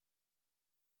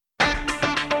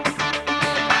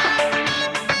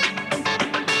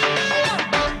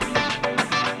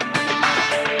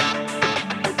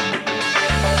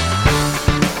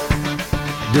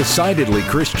Decidedly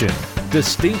Christian,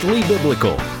 distinctly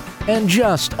biblical, and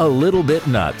just a little bit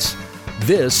nuts.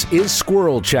 This is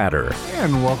Squirrel Chatter.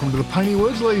 And welcome to the Piney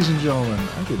Woods, ladies and gentlemen.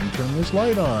 I didn't turn this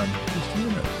light on. Just a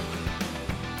minute.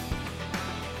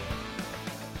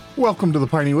 Welcome to the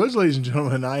Piney Woods, ladies and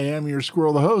gentlemen. I am your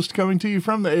squirrel, the host, coming to you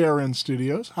from the ARN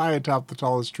studios, high atop the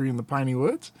tallest tree in the Piney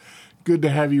Woods. Good to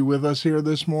have you with us here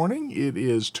this morning. It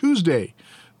is Tuesday,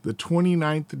 the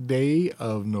 29th day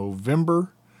of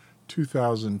November,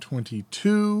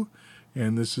 2022,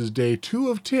 and this is day 2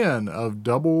 of 10 of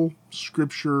double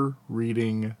scripture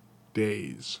reading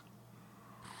days.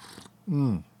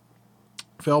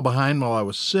 Fell behind while I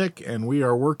was sick, and we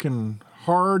are working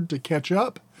hard to catch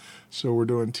up. So we're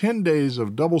doing 10 days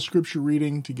of double scripture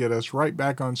reading to get us right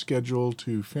back on schedule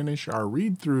to finish our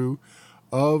read-through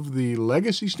of the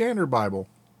Legacy Standard Bible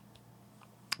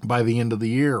by the end of the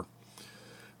year.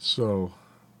 So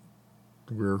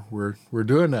we're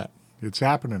doing that. It's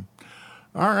happening.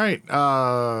 All right.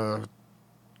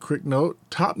 Quick note.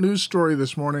 Top news story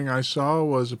this morning I saw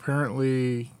was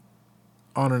apparently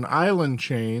on an island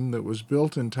chain that was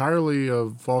built entirely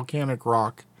of volcanic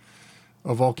rock.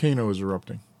 A volcano is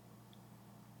erupting.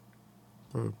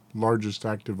 The largest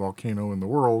active volcano in the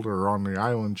world, or on the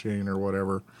island chain or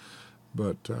whatever.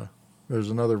 But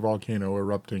there's another volcano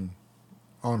erupting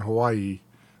on Hawaii,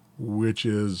 which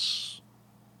is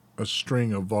a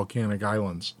string of volcanic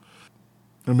islands.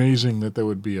 Amazing that there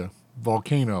would be a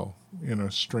volcano in a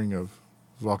string of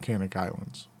volcanic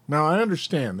islands. Now, I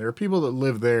understand there are people that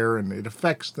live there and it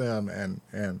affects them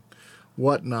and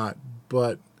whatnot,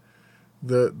 but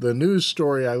the news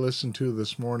story I listened to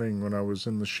this morning when I was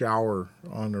in the shower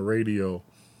on the radio,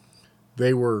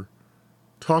 they were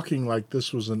talking like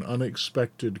this was an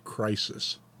unexpected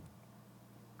crisis.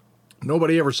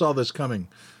 Nobody ever saw this coming.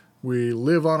 We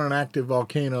live on an active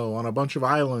volcano on a bunch of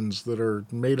islands that are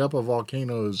made up of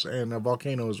volcanoes, and a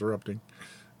volcano is erupting.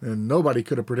 And nobody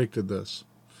could have predicted this.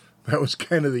 That was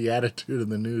kind of the attitude of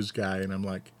the news guy, and I'm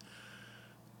like,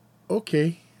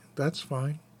 okay, that's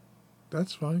fine.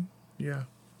 That's fine. Yeah.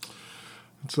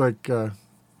 It's like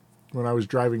when I was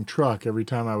driving truck, every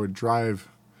time I would drive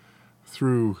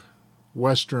through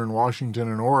western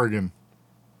Washington and Oregon,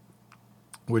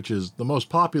 which is the most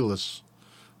populous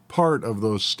part of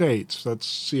those states. That's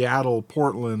Seattle,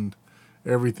 Portland,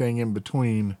 everything in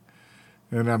between.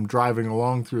 And I'm driving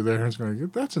along through there and it's going,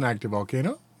 that's an active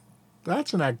volcano.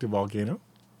 That's an active volcano.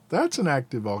 That's an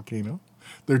active volcano.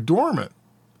 They're dormant,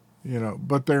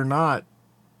 but they're not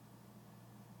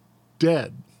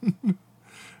dead.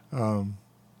 I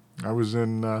was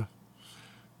in,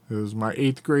 it was my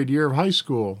 8th grade year of high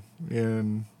school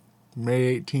in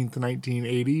May 18th,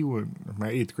 1980,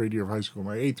 my 8th grade year of high school,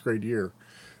 my 8th grade year,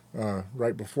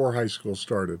 right before high school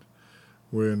started,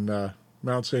 when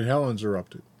Mount St. Helens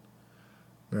erupted.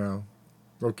 Now,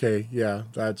 okay, yeah,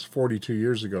 that's 42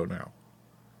 years ago now.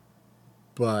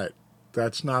 But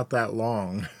that's not that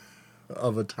long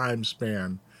of a time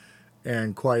span.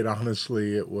 And quite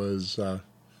honestly, it was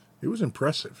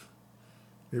impressive.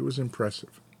 It was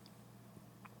impressive.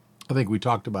 I think we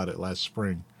talked about it last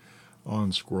spring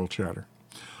on Squirrel Chatter.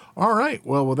 All right.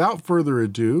 Well, without further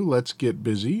ado, let's get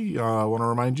busy. I want to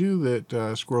remind you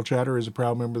that Squirrel Chatter is a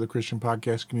proud member of the Christian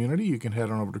Podcast Community. You can head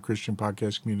on over to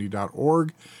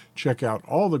christianpodcastcommunity.org. Check out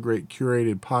all the great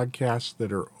curated podcasts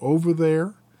that are over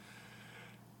there.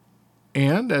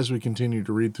 And as we continue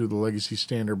to read through the Legacy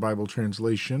Standard Bible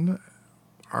translation,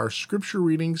 our scripture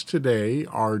readings today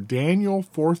are Daniel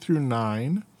 4 through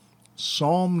 9,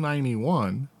 Psalm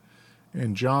 91,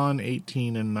 and John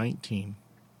 18 and 19.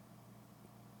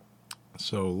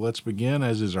 So let's begin,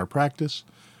 as is our practice,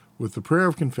 with the prayer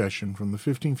of confession from the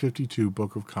 1552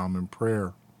 Book of Common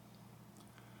Prayer.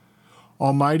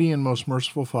 Almighty and most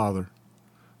merciful Father,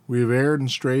 we have erred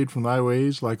and strayed from thy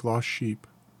ways like lost sheep.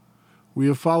 We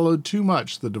have followed too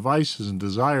much the devices and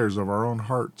desires of our own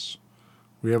hearts.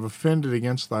 We have offended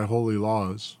against thy holy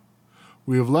laws.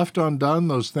 We have left undone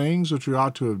those things which we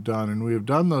ought to have done, and we have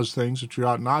done those things which we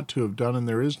ought not to have done, and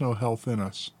there is no health in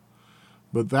us.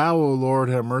 But thou, O Lord,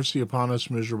 have mercy upon us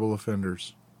miserable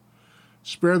offenders.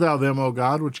 Spare thou them, O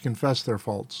God, which confess their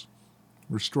faults.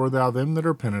 Restore thou them that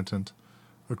are penitent,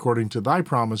 according to thy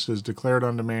promises declared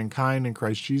unto mankind in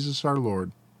Christ Jesus our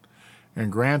Lord.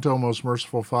 And grant, O most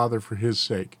merciful Father, for his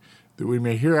sake, that we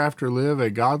may hereafter live a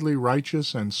godly,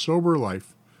 righteous, and sober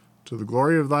life, to the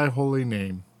glory of thy holy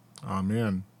name.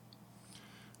 Amen.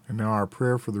 And now our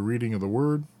prayer for the reading of the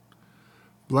Word.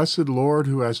 Blessed Lord,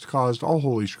 who hast caused all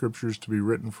holy scriptures to be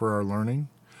written for our learning,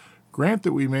 grant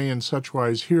that we may in such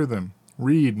wise hear them,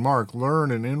 read, mark,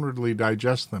 learn, and inwardly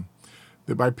digest them,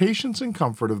 that by patience and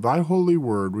comfort of thy holy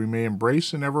word we may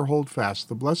embrace and ever hold fast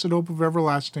the blessed hope of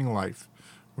everlasting life,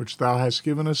 which thou hast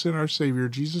given us in our Savior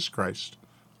Jesus Christ.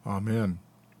 Amen.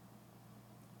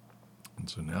 And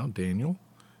so now Daniel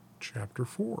chapter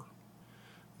 4.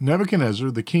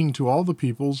 Nebuchadnezzar, the king to all the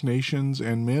peoples, nations,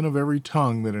 and men of every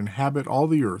tongue that inhabit all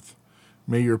the earth,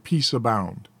 may your peace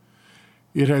abound.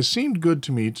 It has seemed good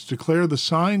to me to declare the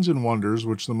signs and wonders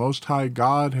which the Most High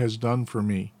God has done for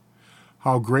me.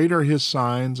 How great are his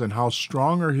signs, and how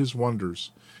strong are his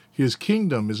wonders! His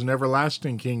kingdom is an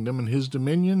everlasting kingdom, and his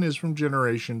dominion is from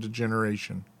generation to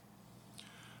generation.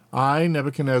 I,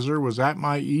 Nebuchadnezzar, was at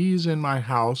my ease in my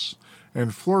house,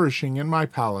 and flourishing in my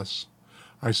palace.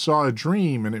 I saw a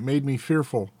dream, and it made me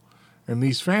fearful. And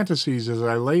these fantasies as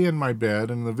I lay in my bed,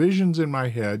 and the visions in my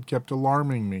head, kept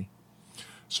alarming me.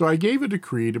 So I gave a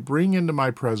decree to bring into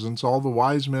my presence all the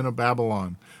wise men of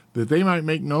Babylon, that they might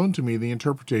make known to me the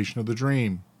interpretation of the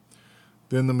dream.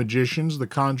 Then the magicians, the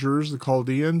conjurers, the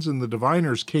Chaldeans, and the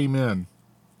diviners came in.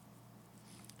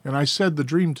 And I said the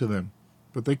dream to them,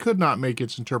 but they could not make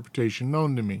its interpretation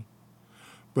known to me.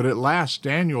 But at last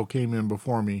Daniel came in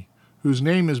before me, whose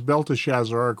name is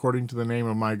Belteshazzar according to the name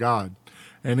of my God,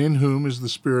 and in whom is the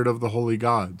spirit of the holy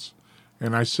gods.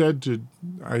 And I said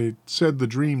the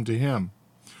dream to him,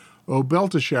 O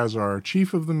Belteshazzar,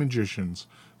 chief of the magicians,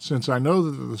 since I know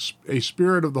that a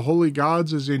spirit of the holy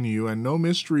gods is in you, and no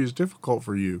mystery is difficult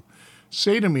for you,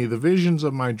 say to me the visions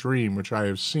of my dream which I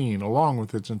have seen, along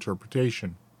with its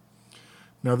interpretation.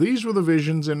 Now these were the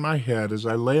visions in my head as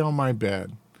I lay on my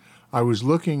bed. I was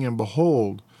looking, and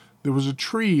behold, there was a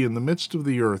tree in the midst of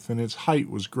the earth, and its height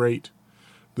was great.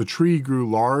 The tree grew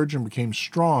large and became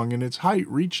strong, and its height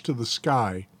reached to the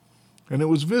sky, and it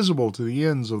was visible to the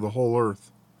ends of the whole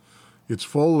earth. Its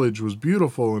foliage was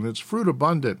beautiful, and its fruit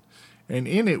abundant, and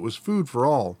in it was food for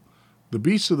all. The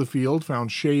beasts of the field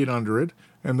found shade under it,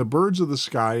 and the birds of the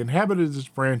sky inhabited its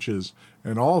branches,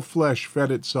 and all flesh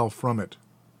fed itself from it.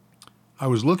 I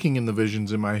was looking in the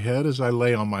visions in my head as I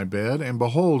lay on my bed, and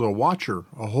behold, a watcher,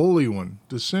 a holy one,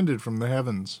 descended from the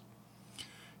heavens.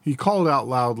 He called out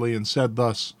loudly and said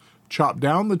thus, Chop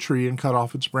down the tree and cut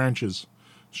off its branches.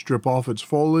 Strip off its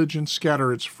foliage and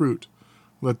scatter its fruit.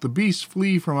 Let the beasts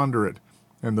flee from under it,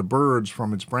 and the birds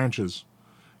from its branches.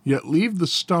 Yet leave the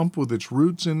stump with its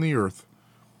roots in the earth,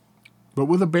 but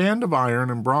with a band of iron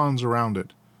and bronze around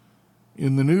it,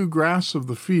 in the new grass of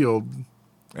the field,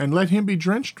 and let him be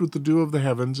drenched with the dew of the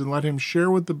heavens, and let him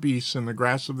share with the beasts in the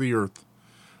grass of the earth.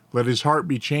 Let his heart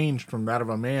be changed from that of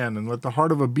a man, and let the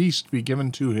heart of a beast be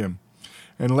given to him,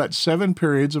 and let 7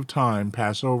 periods of time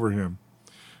pass over him.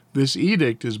 This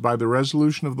edict is by the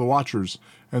resolution of the watchers,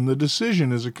 and the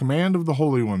decision is a command of the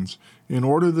holy ones, in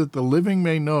order that the living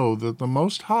may know that the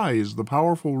Most High is the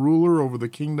powerful ruler over the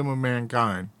kingdom of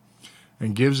mankind,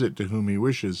 and gives it to whom he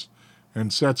wishes,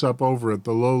 and sets up over it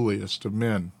the lowliest of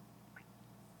men.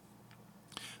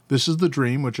 This is the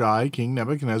dream which I, King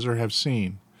Nebuchadnezzar, have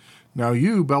seen. Now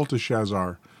you,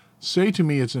 Belteshazzar, say to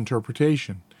me its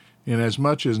interpretation,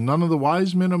 inasmuch as none of the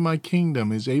wise men of my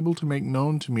kingdom is able to make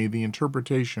known to me the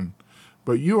interpretation,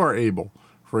 but you are able,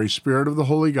 for a spirit of the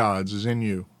holy gods is in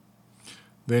you.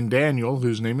 Then Daniel,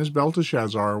 whose name is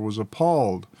Belteshazzar, was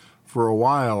appalled for a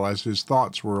while as his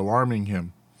thoughts were alarming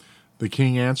him. The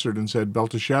king answered and said,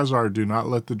 Belteshazzar, do not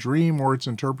let the dream or its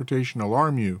interpretation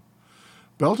alarm you.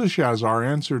 Belteshazzar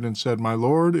answered and said, My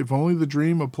lord, if only the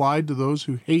dream applied to those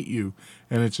who hate you,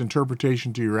 and its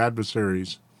interpretation to your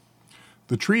adversaries.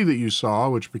 The tree that you saw,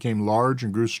 which became large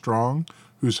and grew strong,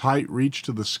 whose height reached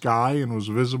to the sky and was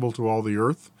visible to all the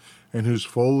earth, and whose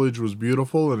foliage was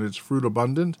beautiful and its fruit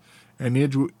abundant, and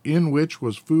in which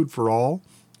was food for all,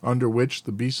 under which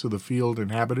the beasts of the field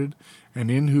inhabited, and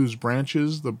in whose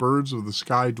branches the birds of the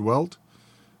sky dwelt,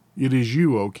 it is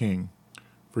you, O king.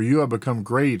 For you have become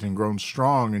great and grown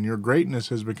strong, and your greatness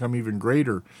has become even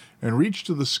greater, and reached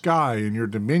to the sky, and your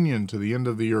dominion to the end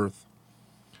of the earth.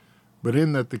 But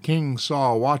in that the king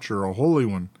saw a watcher, a holy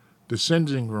one,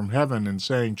 descending from heaven, and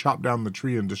saying, Chop down the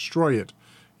tree and destroy it,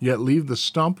 yet leave the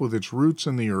stump with its roots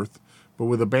in the earth, but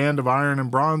with a band of iron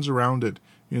and bronze around it,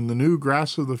 in the new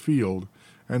grass of the field,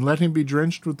 and let him be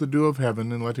drenched with the dew of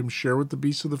heaven, and let him share with the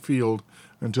beasts of the field,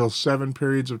 until 7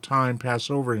 periods of time pass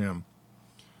over him.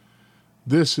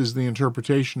 This is the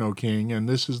interpretation, O king, and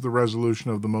this is the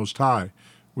resolution of the Most High,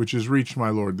 which has reached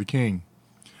my lord the king.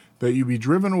 That you be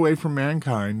driven away from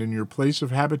mankind, and your place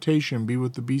of habitation be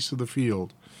with the beasts of the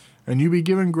field, and you be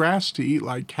given grass to eat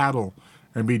like cattle,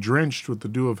 and be drenched with the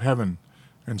dew of heaven,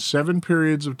 and 7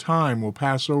 periods of time will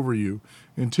pass over you,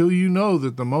 until you know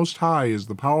that the Most High is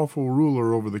the powerful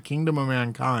ruler over the kingdom of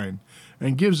mankind,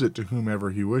 and gives it to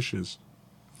whomever he wishes.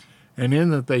 and in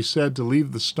that they said to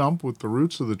leave the stump with the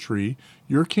roots of the tree,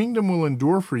 your kingdom will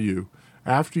endure for you,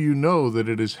 after you know that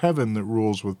it is heaven that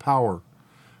rules with power.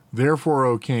 Therefore,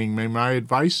 O king, may my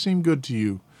advice seem good to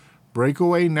you. Break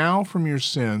away now from your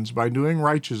sins by doing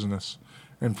righteousness,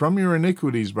 and from your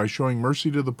iniquities by showing mercy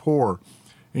to the poor,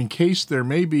 in case there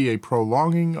may be a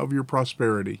prolonging of your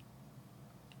prosperity.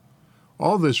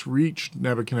 All this reached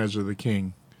Nebuchadnezzar the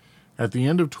king. At the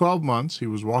end of 12 months he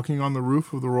was walking on the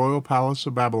roof of the royal palace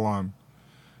of Babylon.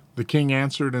 The king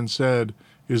answered and said,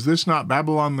 Is this not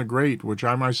Babylon the Great, which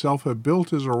I myself have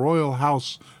built as a royal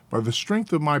house by the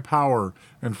strength of my power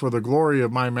and for the glory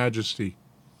of my majesty?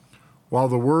 While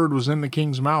the word was in the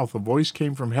king's mouth, a voice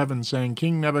came from heaven, saying,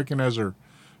 King Nebuchadnezzar,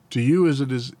 to you as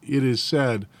it is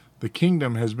said, the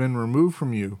kingdom has been removed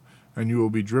from you, and you will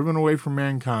be driven away from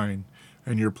mankind,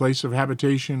 and your place of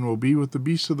habitation will be with the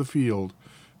beasts of the field.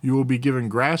 You will be given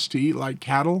grass to eat like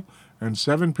cattle, and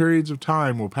 7 periods of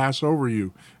time will pass over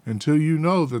you, until you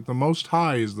know that the Most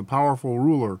High is the powerful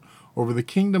ruler over the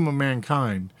kingdom of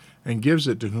mankind, and gives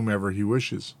it to whomever he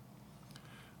wishes.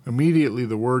 Immediately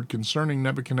the word concerning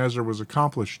Nebuchadnezzar was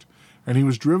accomplished, and he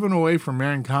was driven away from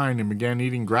mankind and began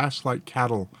eating grass like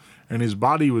cattle, and his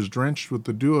body was drenched with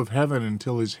the dew of heaven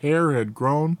until his hair had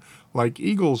grown like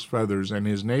eagle's feathers and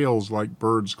his nails like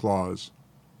bird's claws.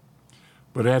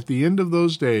 But at the end of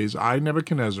those days I,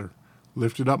 Nebuchadnezzar,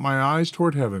 lifted up my eyes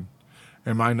toward heaven,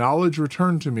 and my knowledge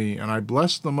returned to me, and I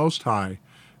blessed the Most High,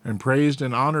 and praised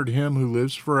and honored him who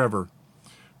lives forever.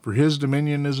 For his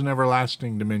dominion is an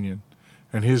everlasting dominion,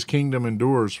 and his kingdom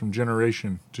endures from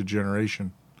generation to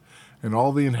generation. And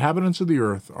all the inhabitants of the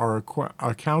earth are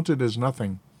accounted as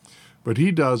nothing, but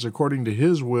he does according to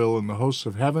his will in the hosts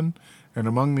of heaven and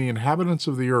among the inhabitants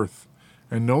of the earth,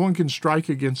 and no one can strike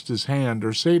against his hand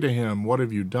or say to him, What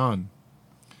have you done?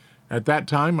 At that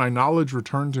time my knowledge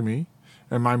returned to me,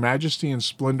 and my majesty and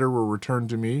splendor were returned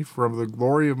to me from the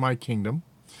glory of my kingdom,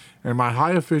 and my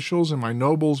high officials and my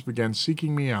nobles began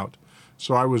seeking me out.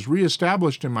 So I was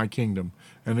reestablished in my kingdom,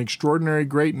 and extraordinary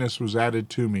greatness was added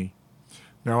to me.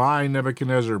 Now I,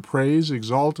 Nebuchadnezzar, praise,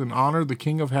 exalt, and honor the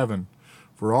King of heaven,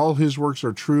 for all his works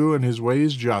are true and his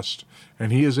ways just,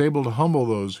 and he is able to humble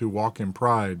those who walk in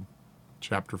pride.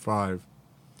 Chapter 5.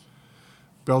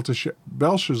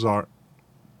 Belshazzar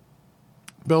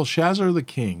the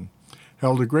king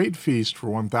held a great feast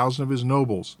for 1,000 of his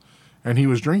nobles, and he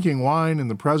was drinking wine in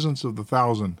the presence of the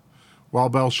 1,000. While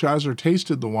Belshazzar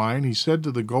tasted the wine, he said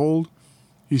to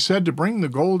bring the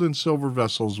gold and silver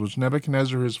vessels which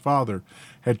Nebuchadnezzar his father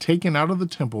had taken out of the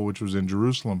temple which was in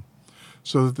Jerusalem,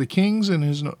 so that the king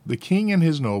and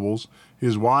his nobles,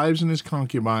 his wives and his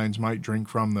concubines might drink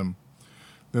from them.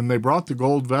 Then they brought the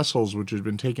gold vessels which had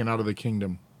been taken out of the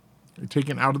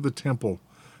temple,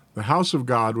 the house of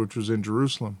God which was in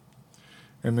Jerusalem.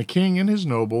 And the king and his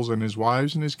nobles and his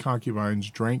wives and his concubines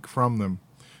drank from them.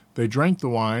 They drank the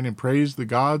wine and praised the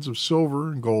gods of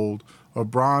silver and gold,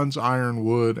 of bronze, iron,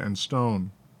 wood, and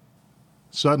stone.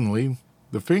 Suddenly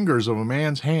the fingers of a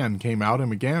man's hand came out and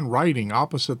began writing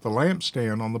opposite the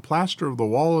lampstand on the plaster of the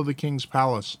wall of the king's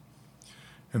palace.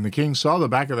 And the king saw the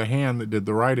back of the hand that did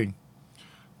the writing.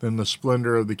 Then the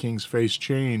splendor of the king's face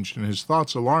changed, and his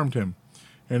thoughts alarmed him,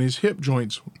 and his hip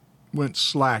joints went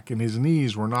slack, and his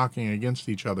knees were knocking against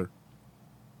each other.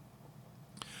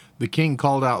 The king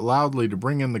called out loudly to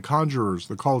bring in the conjurers,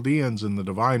 the Chaldeans, and the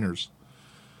diviners.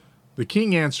 The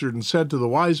king answered and said to the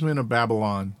wise men of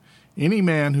Babylon, Any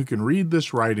man who can read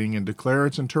this writing and declare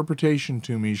its interpretation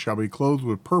to me shall be clothed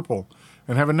with purple,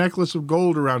 and have a necklace of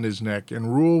gold around his neck,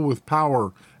 and rule with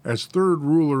power as third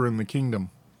ruler in the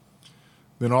kingdom.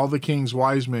 Then all the king's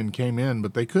wise men came in,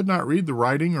 but they could not read the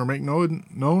writing or make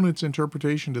known its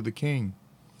interpretation to the king.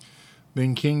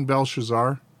 Then King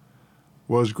Belshazzar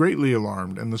was greatly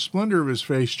alarmed, and the splendor of his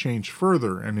face changed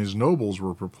further, and his nobles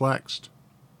were perplexed.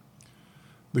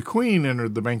 The queen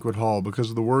entered the banquet hall because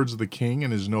of the words of the king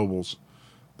and his nobles.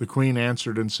 The queen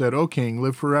answered and said, O king,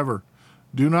 live forever.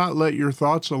 Do not let your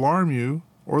thoughts alarm you,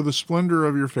 or the splendor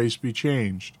of your face be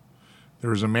changed.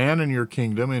 There is a man in your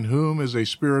kingdom in whom is a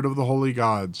spirit of the holy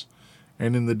gods,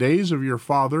 and in the days of your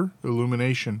father,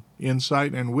 illumination,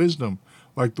 insight, and wisdom,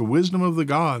 like the wisdom of the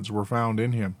gods, were found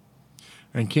in him.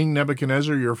 And King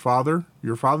Nebuchadnezzar, your father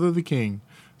the king,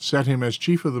 set him as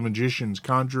chief of the magicians,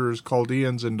 conjurers,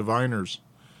 Chaldeans, and diviners.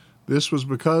 This was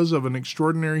because of an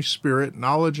extraordinary spirit,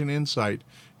 knowledge and insight,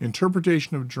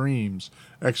 interpretation of dreams,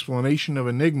 explanation of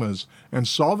enigmas, and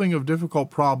solving of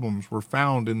difficult problems were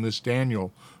found in this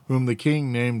Daniel, whom the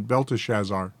king named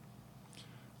Belteshazzar.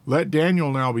 Let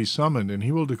Daniel now be summoned, and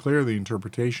he will declare the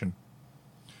interpretation.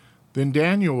 Then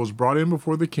Daniel was brought in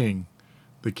before the king.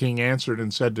 The king answered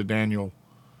and said to Daniel,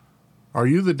 Are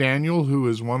you the Daniel who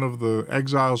is one of the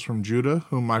exiles from Judah,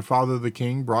 whom my father the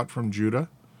king brought from Judah?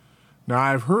 Now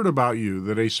I have heard about you,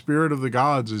 that a spirit of the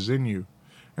gods is in you,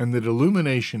 and that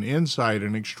illumination, insight,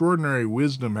 and extraordinary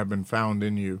wisdom have been found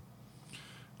in you.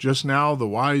 Just now the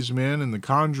wise men and the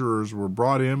conjurers were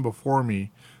brought in before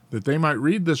me, that they might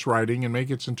read this writing and make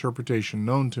its interpretation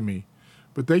known to me,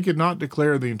 but they could not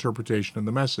declare the interpretation of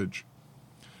the message.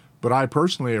 But I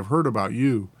personally have heard about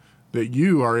you, that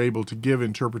you are able to give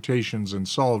interpretations and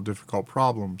solve difficult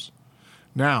problems.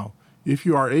 Now, if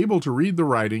you are able to read the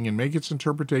writing and make its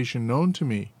interpretation known to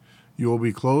me, you will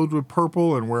be clothed with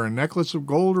purple and wear a necklace of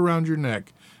gold around your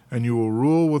neck, and you will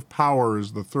rule with power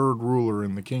as the third ruler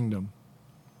in the kingdom."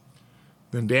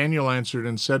 Then Daniel answered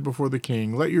and said before the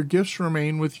king, "Let your gifts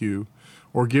remain with you,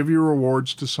 or give your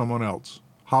rewards to someone else.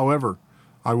 However,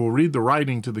 I will read the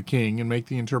writing to the king and make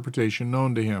the interpretation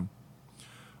known to him.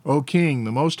 O king,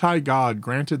 the Most High God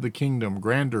granted the kingdom,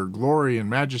 grandeur, glory, and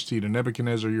majesty to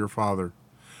Nebuchadnezzar your father.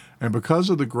 And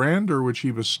because of the grandeur which he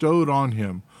bestowed on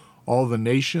him, all the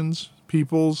nations,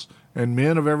 peoples, and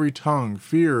men of every tongue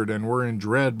feared and were in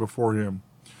dread before him.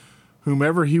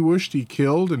 Whomever he wished he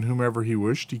killed, and whomever he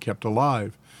wished he kept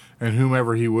alive, and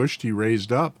whomever he wished he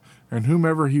raised up, and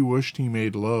whomever he wished he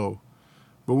made low.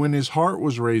 But when his heart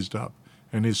was raised up,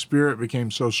 and his spirit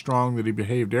became so strong that he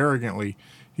behaved arrogantly,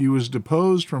 he was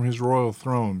deposed from his royal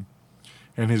throne,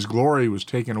 and his glory was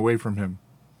taken away from him.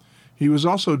 He was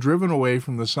also driven away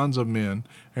from the sons of men,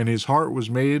 and his heart was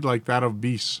made like that of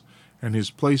beasts, and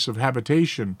his place of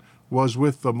habitation was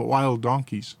with the wild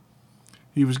donkeys.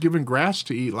 He was given grass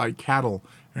to eat like cattle,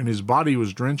 and his body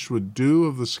was drenched with dew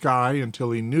of the sky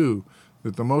until he knew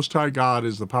that the Most High God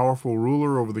is the powerful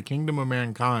ruler over the kingdom of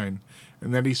mankind,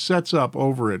 and that he sets up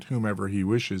over it whomever he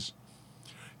wishes.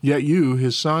 Yet you,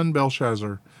 his son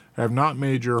Belshazzar, have not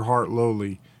made your heart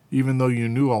lowly, even though you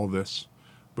knew all this.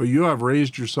 But you have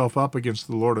raised yourself up against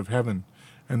the Lord of heaven,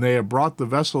 and they have brought the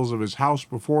vessels of his house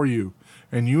before you,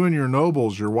 and you and your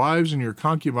nobles, your wives and your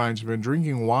concubines have been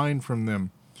drinking wine from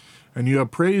them. And you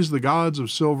have praised the gods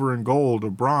of silver and gold,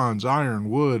 of bronze, iron,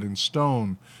 wood, and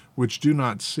stone, which do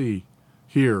not see,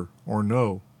 hear, or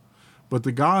know. But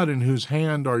the God in whose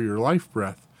hand are your life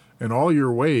breath, and all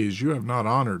your ways you have not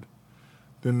honored.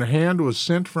 Then the hand was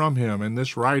sent from him, and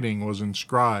this writing was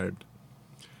inscribed.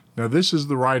 Now this is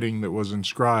the writing that was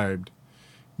inscribed.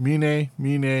 Mene,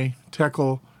 Mene,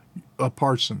 Tekel,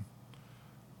 Upharsin.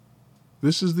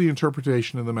 This is the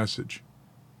interpretation of the message.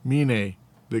 Mene,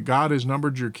 that God has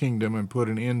numbered your kingdom and put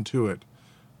an end to it.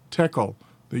 Tekel,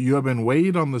 that you have been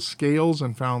weighed on the scales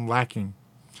and found lacking.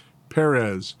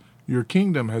 Perez, your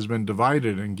kingdom has been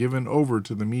divided and given over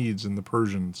to the Medes and the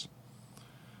Persians.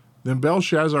 Then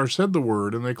Belshazzar said the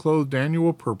word, and they clothed Daniel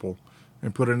with purple,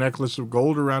 and put a necklace of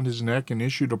gold around his neck, and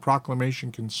issued a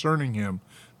proclamation concerning him,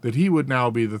 that he would now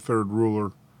be the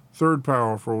third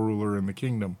powerful ruler in the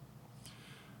kingdom.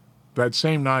 That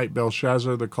same night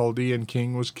Belshazzar the Chaldean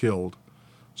king was killed.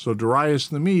 So Darius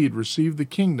the Mede received the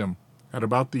kingdom at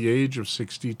about the age of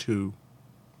 62.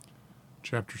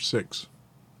 Chapter 6.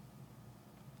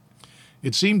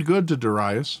 It seemed good to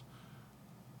Darius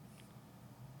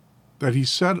that he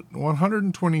set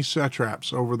 120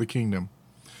 satraps over the kingdom,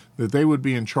 that they would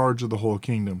be in charge of the whole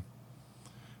kingdom,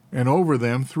 and over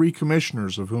them 3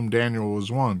 commissioners, of whom Daniel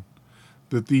was one,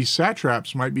 that these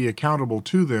satraps might be accountable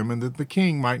to them, and that the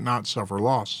king might not suffer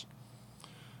loss.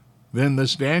 Then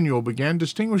this Daniel began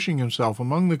distinguishing himself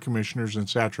among the commissioners and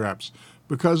satraps,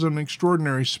 because an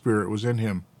extraordinary spirit was in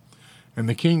him, and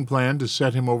the king planned to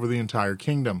set him over the entire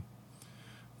kingdom.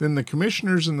 Then the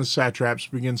commissioners and the satraps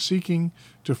began seeking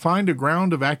to find a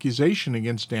ground of accusation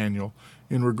against Daniel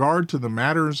in regard to the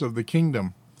matters of the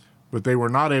kingdom, but they were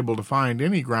not able to find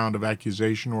any ground of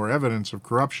accusation or evidence of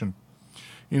corruption,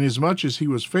 inasmuch as he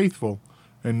was faithful,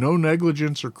 and no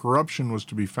negligence or corruption was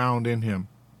to be found in him.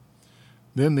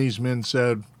 Then these men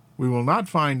said, "We will not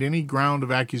find any ground of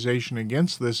accusation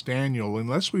against this Daniel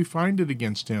unless we find it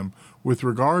against him with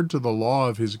regard to the law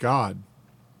of his God."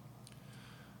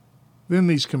 Then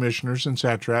these commissioners and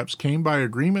satraps came by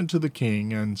agreement to the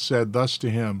king and said thus to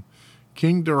him,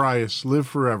 "King Darius, live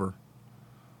forever.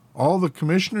 All the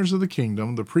commissioners of the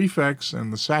kingdom, the prefects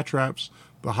and the satraps,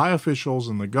 the high officials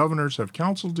and the governors have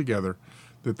counseled together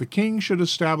that the king should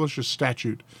establish a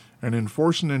statute and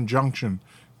enforce an injunction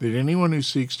that anyone who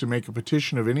seeks to make a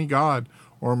petition of any god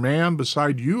or man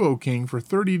beside you, O king, for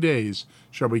 30 days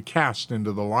shall be cast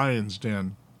into the lion's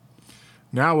den.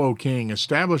 Now, O king,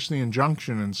 establish the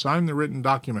injunction and sign the written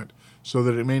document, so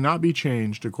that it may not be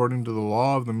changed according to the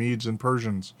law of the Medes and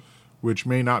Persians, which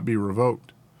may not be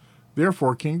revoked."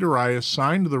 Therefore King Darius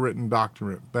signed the written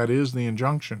document, that is, the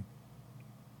injunction.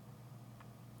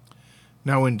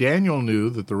 Now when Daniel knew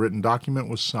that the written document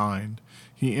was signed,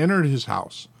 he entered his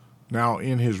house. Now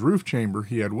in his roof chamber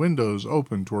he had windows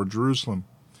open toward Jerusalem.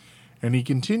 And he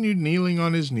continued kneeling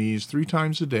on his knees 3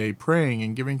 times a day, praying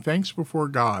and giving thanks before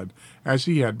God, as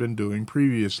he had been doing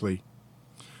previously.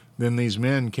 Then these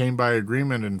men came by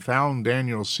agreement and found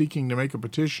Daniel seeking to make a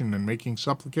petition and making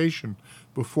supplication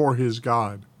before his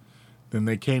God. Then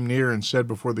they came near and said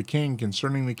before the king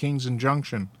concerning the king's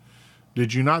injunction,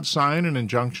 "Did you not sign an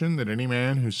injunction that any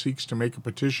man who seeks to make a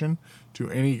petition to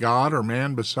any god or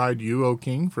man beside you, O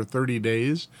king, for 30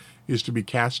 days is to be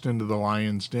cast into the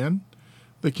lion's den?"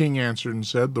 The king answered and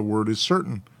said, "The word is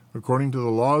certain, according to the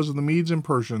laws of the Medes and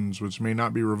Persians, which may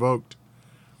not be revoked."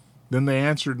 Then they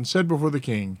answered and said before the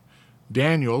king,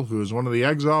 "Daniel, who is one of the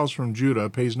exiles from Judah,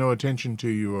 pays no attention to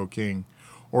you, O king,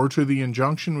 or to the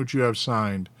injunction which you have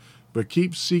signed, but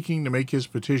keeps seeking to make his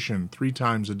petition 3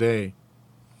 times a day."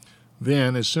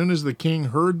 Then, as soon as the king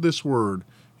heard this word,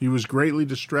 he was greatly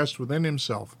distressed within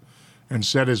himself, and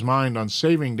set his mind on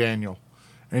saving Daniel.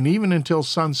 And even until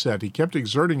sunset he kept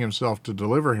exerting himself to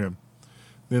deliver him.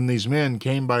 Then these men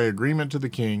came by agreement to the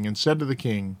king, and said to the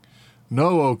king,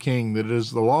 "Know, O king, that it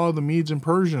is the law of the Medes and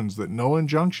Persians that no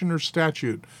injunction or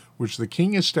statute which the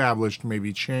king established may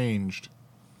be changed."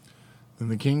 Then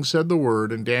the king said the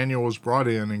word, and Daniel was brought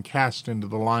in and cast into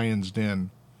the lion's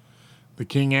den. The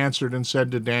king answered and said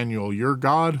to Daniel, "Your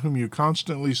God, whom you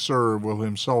constantly serve, will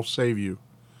himself save you."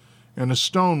 And a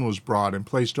stone was brought and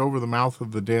placed over the mouth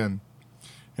of the den.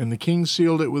 And the king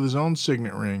sealed it with his own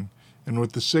signet ring, and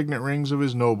with the signet rings of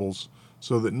his nobles,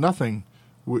 so that nothing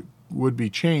would be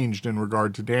changed in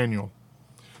regard to Daniel.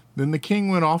 Then the king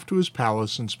went off to his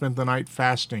palace and spent the night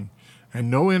fasting,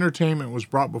 and no entertainment was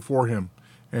brought before him,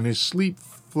 and his sleep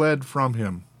fled from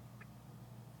him.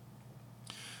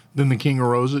 Then the king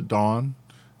arose at dawn,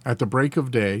 at the break of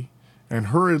day, and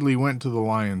hurriedly went to the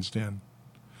lion's den.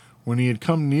 When he had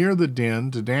come near the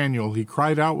den to Daniel, he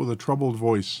cried out with a troubled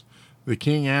voice. The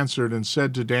king answered and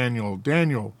said to Daniel,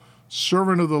 "Daniel,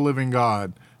 servant of the living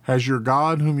God, has your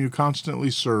God, whom you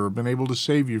constantly serve, been able to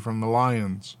save you from the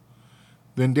lions?"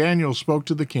 Then Daniel spoke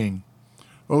to the king,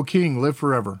 "O king, live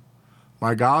forever.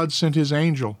 My God sent his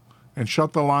angel and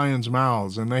shut the lions'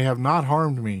 mouths, and they have not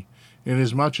harmed me,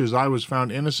 inasmuch as I was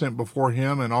found innocent before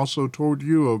him, and also toward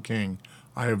you, O king,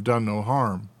 I have done no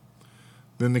harm."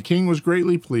 Then the king was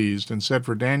greatly pleased, and said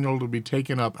for Daniel to be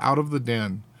taken up out of the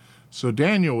den. So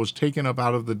Daniel was taken up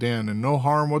out of the den, and no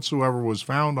harm whatsoever was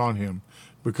found on him,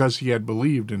 because he had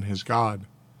believed in his God.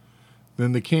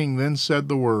 Then the king then said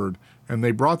the word, and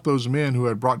they brought those men who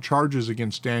had brought charges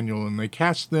against Daniel, and they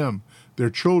cast them, their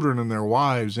children and their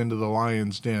wives, into the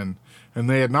lion's den. And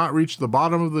they had not reached the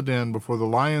bottom of the den before the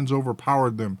lions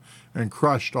overpowered them and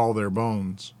crushed all their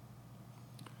bones.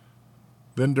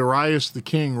 Then Darius the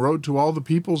king wrote to all the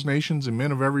peoples, nations, and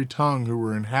men of every tongue who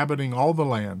were inhabiting all the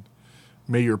land,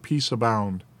 "May your peace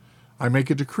abound. I make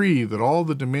a decree that in all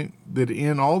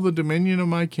the dominion of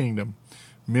my kingdom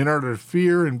men are to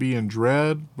fear and be in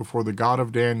dread before the God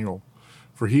of Daniel.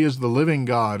 For he is the living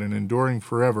God and enduring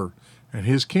forever, and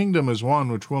his kingdom is one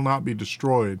which will not be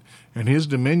destroyed, and his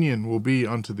dominion will be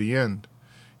unto the end.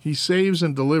 He saves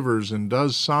and delivers and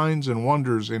does signs and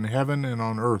wonders in heaven and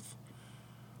on earth,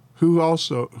 who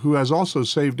has also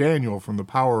saved Daniel from the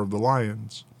power of the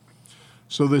lions."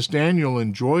 So this Daniel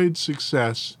enjoyed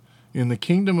success in the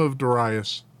kingdom of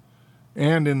Darius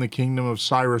and in the kingdom of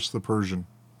Cyrus the Persian.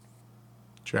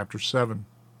 Chapter 7.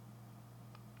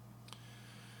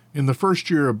 In the first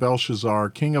year of Belshazzar,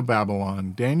 king of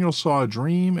Babylon, Daniel saw a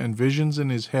dream and visions in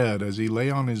his head as he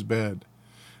lay on his bed.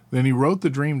 Then he wrote the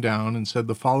dream down and said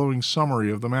the following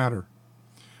summary of the matter.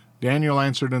 Daniel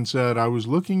answered and said, "I was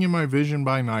looking in my vision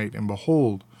by night, and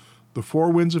behold, the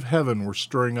 4 winds of heaven were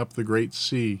stirring up the great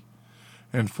sea.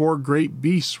 And 4 great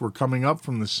beasts were coming up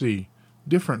from the sea,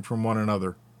 different from one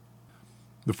another.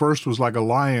 The first was like a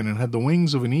lion and had the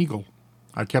wings of an eagle.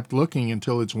 I kept looking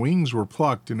until its wings were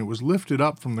plucked, and it was lifted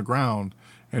up from the ground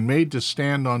and made to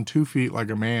stand on 2 feet like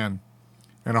a man,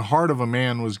 and a heart of a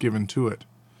man was given to it.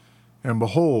 And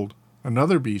behold,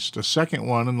 another beast, a second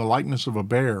one in the likeness of a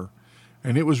bear,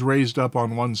 and it was raised up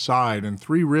on one side, and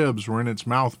 3 ribs were in its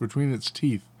mouth between its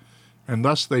teeth. And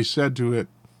thus they said to it,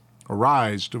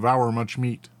 'Arise, devour much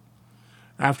meat.'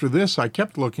 After this I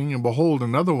kept looking, and behold,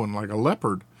 another one like a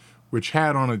leopard, which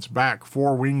had on its back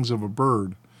 4 wings of a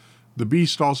bird. The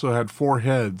beast also had 4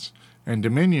 heads, and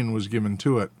dominion was given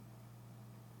to it.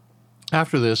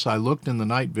 After this I looked in the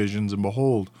night visions, and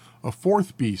behold, a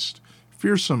 4th beast,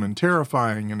 fearsome and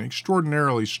terrifying and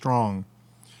extraordinarily strong,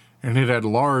 and it had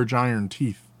large iron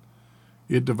teeth.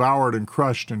 It devoured and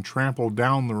crushed and trampled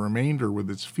down the remainder with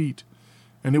its feet,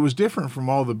 and it was different from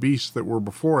all the beasts that were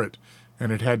before it,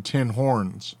 and it had 10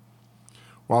 horns.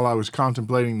 While I was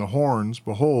contemplating the horns,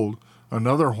 behold,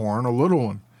 another horn, a little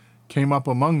one, came up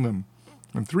among them,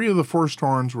 and 3 of the first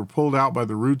horns were pulled out by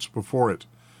the roots before it.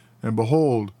 And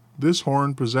behold, this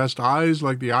horn possessed eyes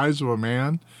like the eyes of a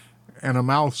man, and a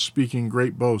mouth speaking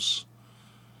great boasts.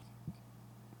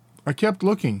 I kept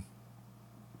looking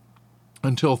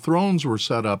until thrones were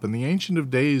set up, and the Ancient of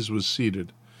Days was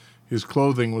seated. His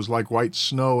clothing was like white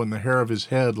snow, and the hair of his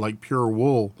head like pure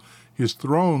wool. His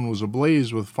throne was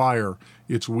ablaze with fire.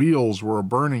 Its wheels were a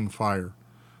burning fire.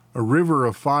 A river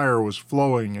of fire was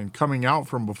flowing and coming out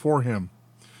from before him.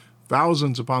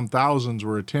 Thousands upon thousands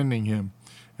were attending him,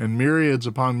 and myriads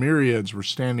upon myriads were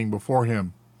standing before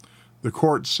him. The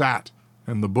court sat,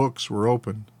 and the books were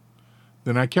opened.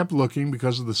 Then I kept looking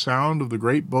because of the sound of the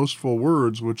great boastful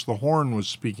words which the horn was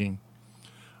speaking.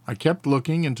 I kept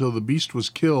looking until the beast was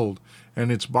killed,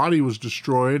 and its body was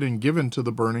destroyed and given to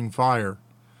the burning fire.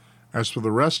 As for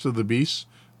the rest of the beasts,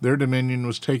 their dominion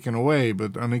was taken away,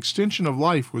 but an extension of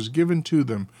life was given to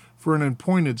them for an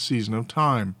appointed season of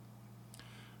time.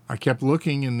 I kept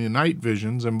looking in the night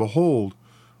visions, and behold,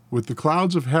 with the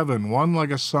clouds of heaven, one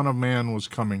like a son of man was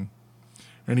coming.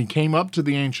 And he came up to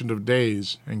the Ancient of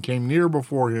Days, and came near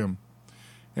before him.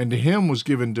 And to him was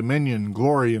given dominion,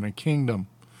 glory, and a kingdom,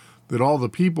 that all the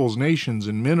peoples, nations,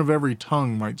 and men of every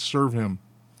tongue might serve him.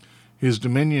 His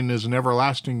dominion is an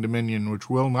everlasting dominion which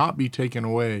will not be taken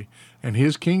away, and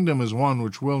his kingdom is one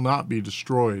which will not be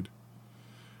destroyed.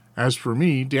 As for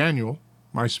me, Daniel,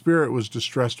 my spirit was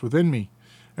distressed within me,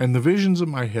 and the visions of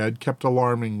my head kept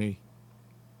alarming me.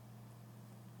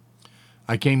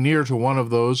 I came near to one of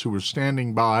those who were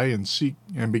standing by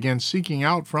and began seeking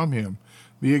out from him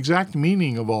the exact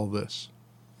meaning of all this.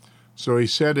 So he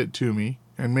said it to me,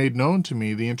 and made known to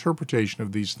me the interpretation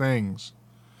of these things.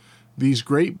 These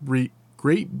great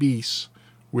beasts,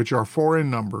 which are 4 in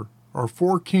number, are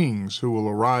 4 kings who will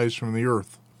arise from the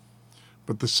earth.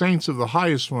 But the saints of the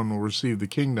highest one will receive the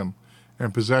kingdom,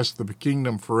 and possess the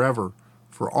kingdom forever,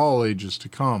 for all ages to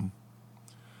come.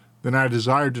 Then I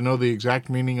desired to know the exact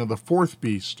meaning of the 4th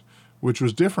beast, which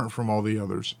was different from all the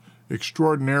others,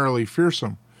 extraordinarily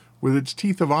fearsome, with its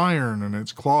teeth of iron and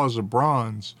its claws of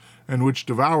bronze, and which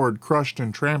devoured, crushed,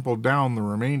 and trampled down the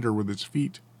remainder with its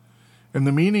feet. And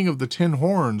the meaning of the 10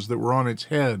 horns that were on its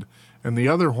head, and the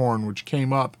other horn which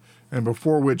came up, and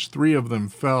before which 3 of them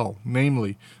fell,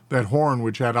 namely, that horn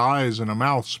which had eyes and a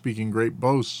mouth speaking great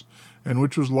boasts, and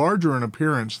which was larger in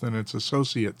appearance than its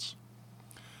associates.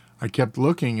 I kept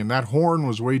looking, and that horn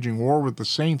was waging war with the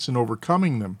saints and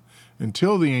overcoming them,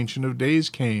 until the Ancient of Days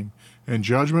came, and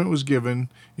judgment was given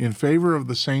in favor of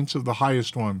the saints of the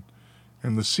highest one.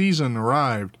 And the season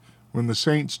arrived when the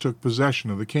saints took possession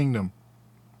of the kingdom.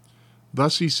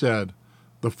 Thus he said,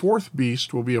 the 4th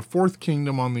beast will be a 4th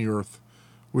kingdom on the earth,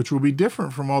 which will be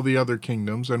different from all the other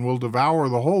kingdoms, and will devour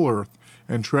the whole earth,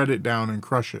 and tread it down and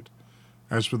crush it.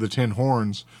 As for the 10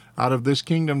 horns, out of this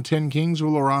kingdom 10 kings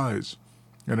will arise,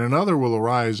 and another will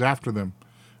arise after them,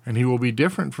 and he will be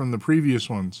different from the previous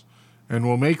ones, and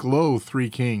will make low 3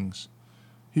 kings.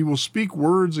 He will speak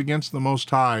words against the Most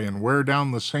High, and wear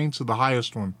down the saints of the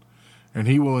highest one, and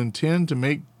he will intend to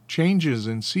make changes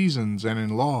in seasons and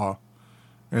in law,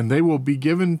 and they will be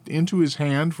given into his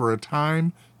hand for a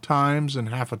time, times, and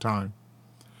half a time.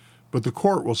 But the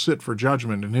court will sit for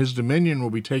judgment, and his dominion will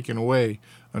be taken away,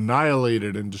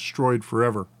 annihilated, and destroyed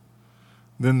forever.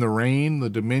 Then the reign, the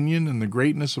dominion, and the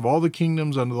greatness of all the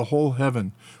kingdoms under the whole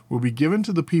heaven will be given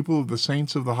to the people of the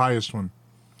saints of the highest one.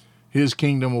 His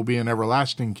kingdom will be an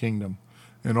everlasting kingdom,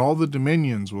 and all the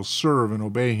dominions will serve and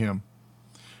obey him.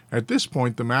 At this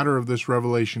point the matter of this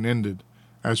revelation ended.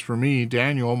 As for me,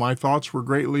 Daniel, my thoughts were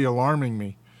greatly alarming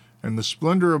me, and the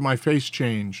splendor of my face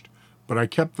changed, but I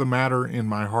kept the matter in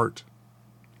my heart.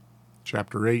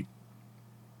 Chapter 8.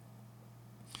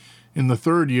 In the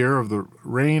 3rd year of the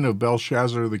reign of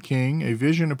Belshazzar the king, a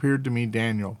vision appeared to me,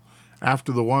 Daniel,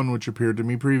 after the one which appeared to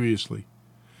me previously.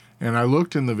 And I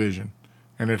looked in the vision,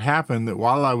 and it happened that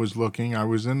while I was looking, I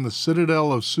was in the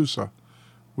citadel of Susa,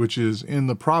 which is in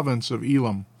the province of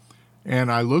Elam.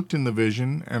 And I looked in the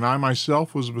vision, and I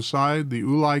myself was beside the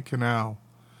Ulai canal.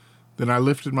 Then I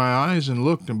lifted my eyes and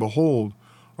looked, and behold,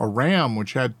 a ram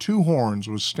which had 2 horns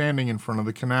was standing in front of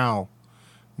the canal.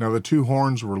 Now the 2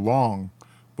 horns were long,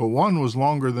 but one was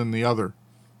longer than the other,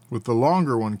 with the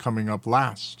longer one coming up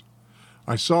last.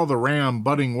 I saw the ram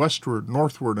butting westward,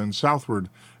 northward, and southward,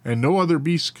 and no other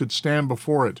beast could stand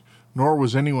before it, nor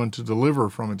was anyone to deliver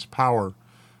from its power.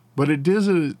 But it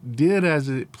did as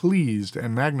it pleased,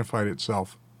 and magnified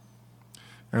itself.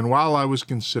 And while I was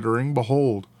considering,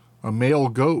 behold, A male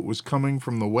goat was coming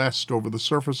from the west over the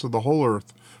surface of the whole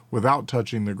earth without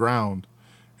touching the ground,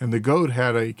 and the goat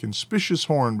had a conspicuous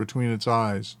horn between its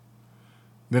eyes.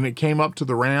 Then it came up to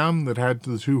the ram that had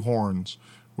the two horns,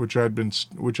 which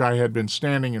I had been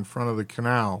standing in front of the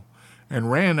canal,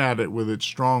 and ran at it with its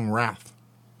strong wrath.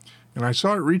 And I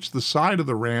saw it reach the side of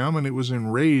the ram, and it was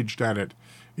enraged at it.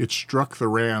 It struck the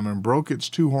ram and broke its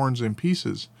two horns in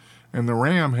pieces, and the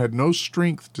ram had no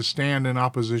strength to stand in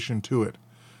opposition to it.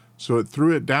 So it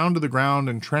threw it down to the ground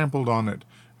and trampled on it,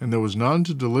 and there was none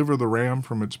to deliver the ram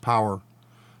from its power.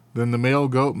 Then the male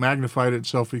goat magnified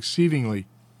itself exceedingly.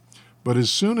 But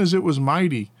as soon as it was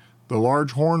mighty, the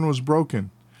large horn was broken,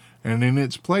 and in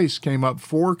its place came up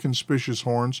 4 conspicuous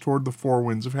horns toward the 4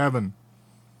 winds of heaven.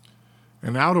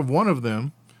 And out of one of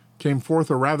them came forth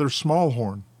a rather small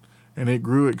horn, and it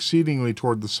grew exceedingly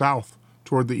toward the south,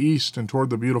 toward the east, and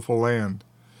toward the beautiful land.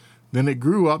 Then it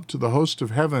grew up to the host of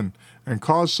heaven, and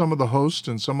caused some of the host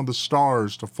and some of the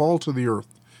stars to fall to the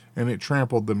earth, and it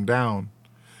trampled them down.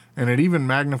 And it even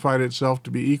magnified itself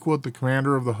to be equal to the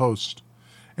commander of the host.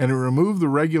 And it removed the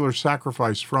regular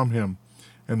sacrifice from him,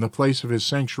 and the place of his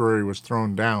sanctuary was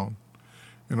thrown down.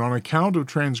 And on account of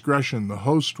transgression, the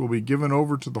host will be given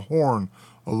over to the horn,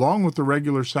 along with the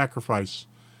regular sacrifice,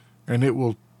 and it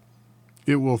will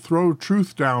throw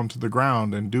truth down to the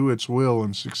ground, and do its will,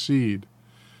 and succeed.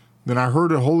 Then I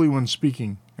heard a holy one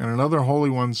speaking, and another holy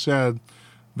one said,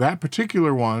 that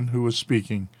particular one who was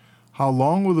speaking, how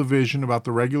long will the vision about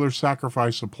the regular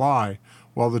sacrifice apply,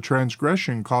 while the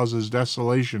transgression causes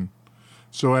desolation,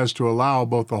 so as to allow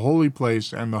both the holy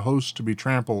place and the host to be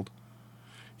trampled?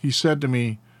 He said to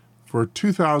me, for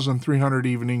 2,300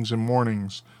 evenings and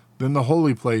mornings, then the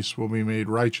holy place will be made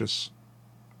righteous.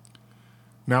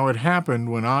 Now it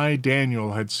happened, when I,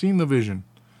 Daniel, had seen the vision,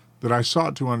 that I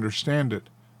sought to understand it.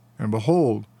 And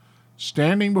behold,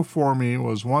 standing before me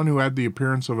was one who had the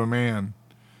appearance of a man.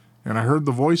 And I heard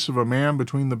the voice of a man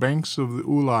between the banks of the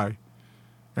Ulai.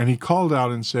 And he called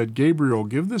out and said, Gabriel,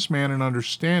 give this man an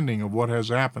understanding of what has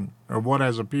happened, or what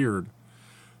has appeared.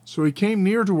 So he came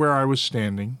near to where I was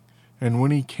standing, and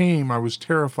when he came I was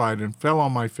terrified and fell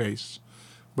on my face.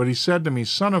 But he said to me,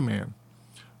 Son of man,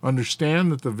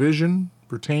 understand that the vision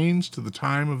pertains to the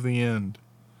time of the end.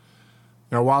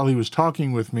 Now while he was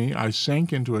talking with me, I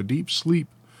sank into a deep sleep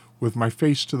with my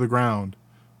face to the ground,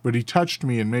 but he touched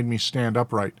me and made me stand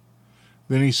upright.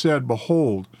 Then he said,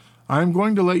 Behold, I am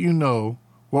going to let you know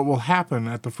what will happen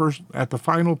at the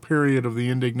final period of the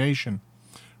indignation,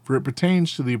 for it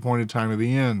pertains to the appointed time of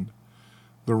the end.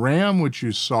 The ram which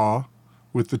you saw,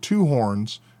 with the 2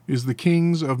 horns, is the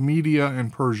kings of Media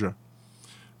and Persia.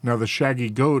 Now the shaggy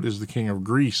goat is the king of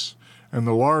Greece, and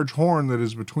the large horn that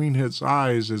is between its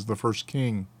eyes is the first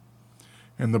king.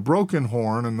 And the broken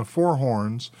horn and the 4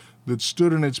 horns that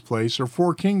stood in its place are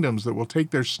 4 kingdoms that will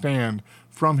take their stand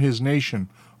from his nation,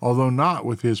 although not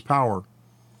with his power.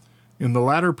 In the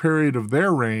latter period of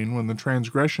their reign, when the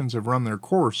transgressions have run their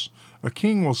course, a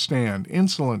king will stand,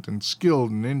 insolent and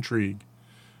skilled in intrigue.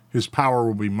 His power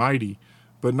will be mighty,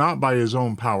 but not by his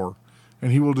own power,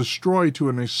 and he will destroy to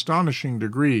an astonishing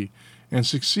degree, and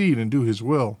succeed and do his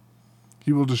will.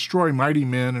 He will destroy mighty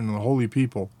men and the holy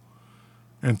people,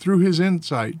 and through his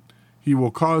insight he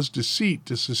will cause deceit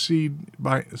to succeed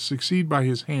by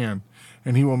his hand,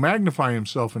 and he will magnify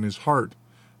himself in his heart,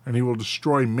 and he will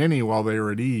destroy many while they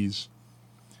are at ease.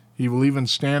 He will even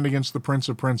stand against the Prince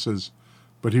of Princes,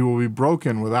 but he will be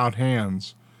broken without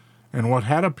hands. And what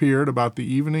had appeared about the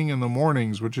evening and the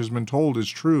mornings which has been told is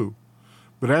true.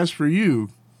 But as for you,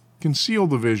 conceal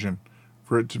the vision,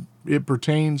 for it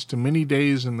pertains to many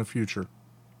days in the future.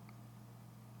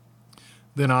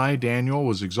 Then I, Daniel,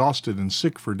 was exhausted and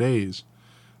sick for days.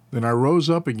 Then I rose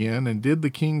up again and did the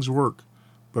king's work,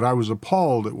 but I was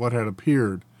appalled at what had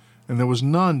appeared, and there was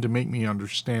none to make me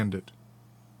understand it.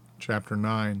 Chapter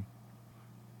 9.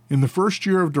 In the first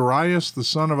year of Darius, the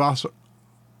son of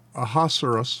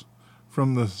Ahasuerus,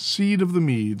 from the seed of the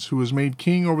Medes, who was made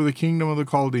king over the kingdom of the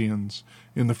Chaldeans,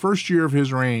 in the first year of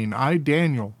his reign, I,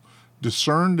 Daniel,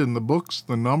 discerned in the books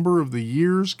the number of the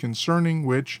years concerning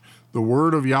which the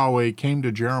word of Yahweh came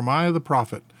to Jeremiah the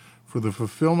prophet, for the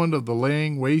fulfillment of the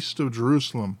laying waste of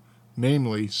Jerusalem,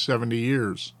 namely 70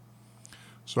 years.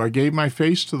 So I gave my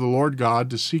face to the Lord God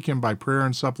to seek him by prayer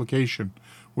and supplication,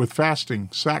 with fasting,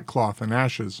 sackcloth, and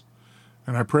ashes.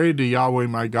 And I prayed to Yahweh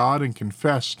my God, and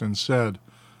confessed, and said,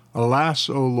 Alas,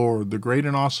 O Lord, the great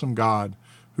and awesome God,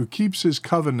 who keeps his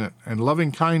covenant and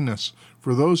loving kindness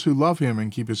for those who love him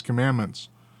and keep his commandments.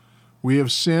 We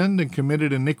have sinned and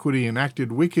committed iniquity and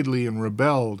acted wickedly and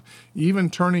rebelled, even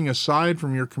turning aside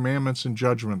from your commandments and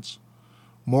judgments.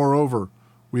 Moreover,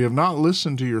 We have not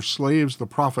listened to your slaves the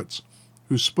prophets,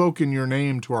 who spoke in your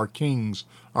name to our kings,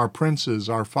 our princes,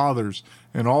 our fathers,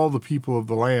 and all the people of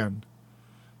the land.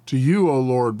 To you, O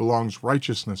Lord, belongs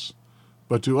righteousness,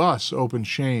 but to us open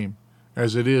shame,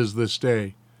 as it is this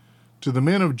day. To the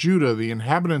men of Judah, the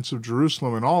inhabitants of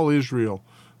Jerusalem, and all Israel,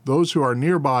 those who are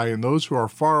nearby and those who are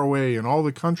far away, in all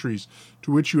the countries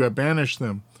to which you have banished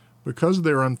them, because of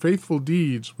their unfaithful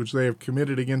deeds which they have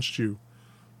committed against you.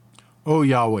 O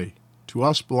Yahweh, to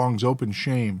us belongs open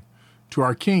shame, to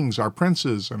our kings, our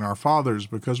princes, and our fathers,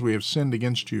 because we have sinned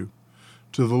against you.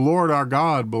 To the Lord our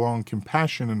God belong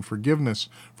compassion and forgiveness,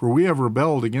 for we have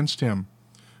rebelled against him.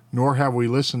 Nor have we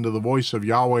listened to the voice of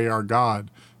Yahweh our God,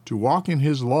 to walk in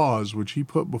his laws which he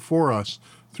put before us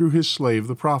through his slave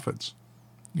the prophets.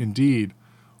 Indeed,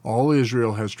 all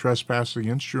Israel has trespassed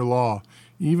against your law,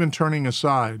 even turning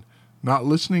aside, not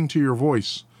listening to your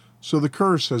voice. So the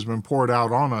curse has been poured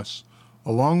out on us,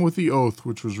 along with the oath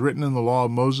which was written in the law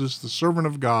of Moses, the servant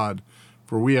of God,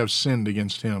 for we have sinned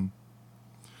against him.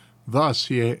 Thus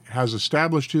he has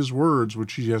established his words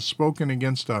which he has spoken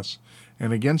against us,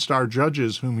 and against our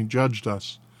judges whom he judged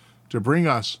us, to bring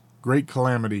us great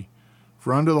calamity.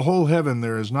 For under the whole heaven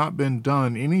there has not been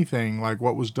done anything like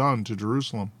what was done to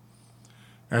Jerusalem.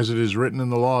 As it is written in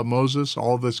the law of Moses,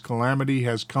 all this calamity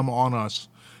has come on us,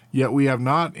 yet we have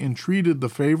not entreated the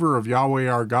favor of Yahweh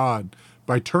our God,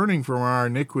 by turning from our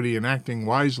iniquity and acting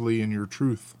wisely in your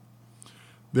truth.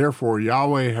 Therefore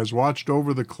Yahweh has watched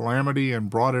over the calamity and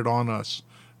brought it on us,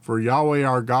 for Yahweh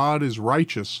our God is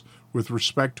righteous with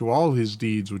respect to all his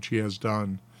deeds which he has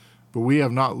done, but we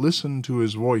have not listened to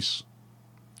his voice.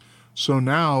 So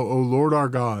now, O Lord our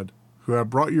God, who have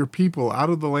brought your people out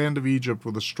of the land of Egypt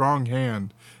with a strong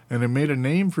hand, and have made a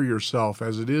name for yourself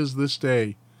as it is this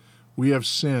day, we have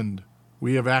sinned,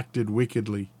 we have acted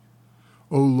wickedly.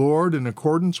 O Lord, in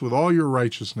accordance with all your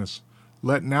righteousness,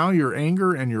 let now your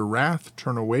anger and your wrath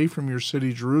turn away from your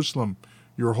city Jerusalem,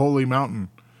 your holy mountain.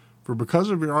 For because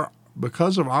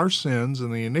of our sins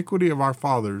and the iniquity of our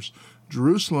fathers,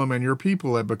 Jerusalem and your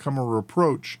people have become a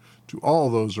reproach to all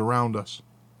those around us.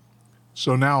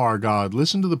 So now, our God,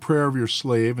 listen to the prayer of your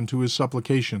slave and to his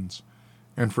supplications.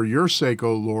 And for your sake,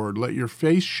 O Lord, let your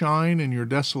face shine in your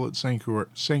desolate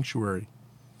sanctuary.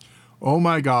 O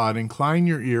my God, incline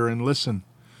your ear and listen.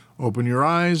 Open your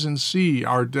eyes and see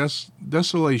our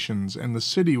desolations and the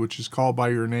city which is called by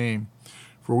your name.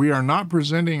 For we are not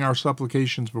presenting our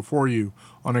supplications before you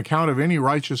on account of any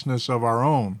righteousness of our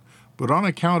own, but on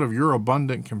account of your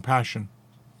abundant compassion.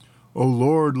 O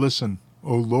Lord, listen.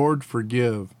 O Lord,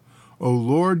 forgive. O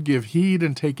Lord, give heed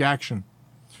and take action.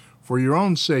 For your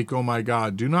own sake, O my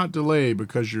God, do not delay,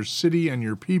 because your city and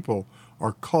your people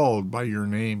are called by your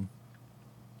name.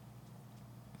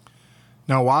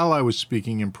 Now while I was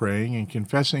speaking and praying and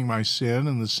confessing my sin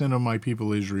and the sin of my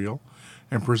people Israel,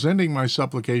 and presenting my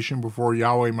supplication before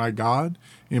Yahweh my God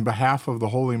in behalf of the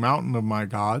holy mountain of my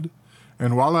God,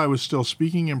 and while I was still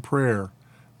speaking in prayer,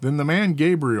 then the man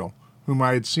Gabriel, whom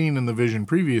I had seen in the vision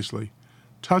previously,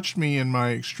 touched me in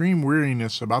my extreme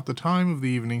weariness about the time of the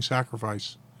evening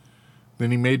sacrifice.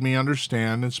 Then he made me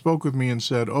understand and spoke with me and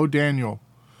said, O Daniel,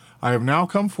 I have now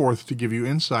come forth to give you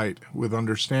insight with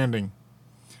understanding.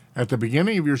 At the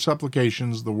beginning of your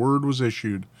supplications the word was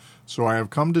issued, so I have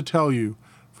come to tell you,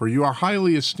 for you are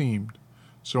highly esteemed.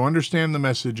 So understand the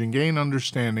message and gain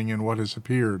understanding in what has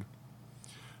appeared.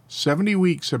 70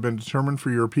 weeks have been determined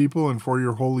for your people and for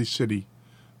your holy city,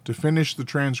 to finish the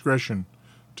transgression,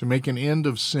 to make an end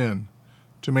of sin,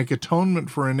 to make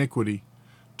atonement for iniquity,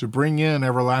 to bring in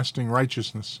everlasting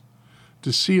righteousness,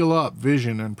 to seal up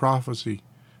vision and prophecy,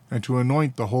 and to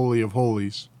anoint the Holy of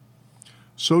Holies.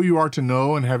 So you are to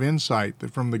know and have insight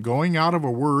that from the going out of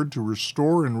a word to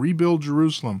restore and rebuild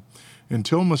Jerusalem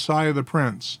until Messiah the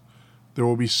Prince, there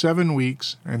will be 7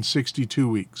 weeks and 62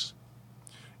 weeks.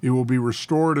 It will be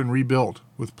restored and rebuilt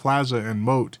with plaza and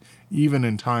moat, even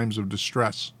in times of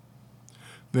distress.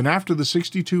 Then after the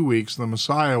 62 weeks, the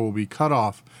Messiah will be cut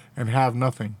off and have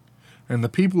nothing, and the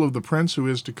people of the Prince who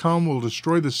is to come will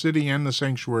destroy the city and the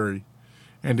sanctuary,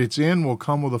 and its end will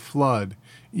come with a flood.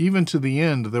 Even to the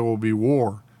end there will be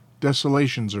war.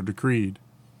 Desolations are decreed.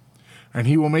 And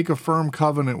he will make a firm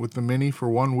covenant with the many for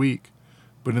 1 week,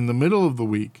 but in the middle of the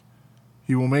week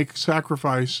he will make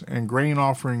sacrifice and grain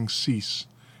offerings cease,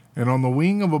 and on the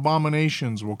wing of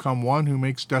abominations will come one who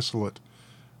makes desolate,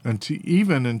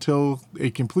 even until a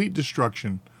complete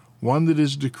destruction, one that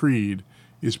is decreed,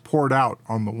 is poured out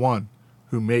on the one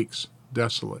who makes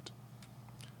desolate.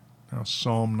 Now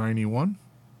Psalm 91.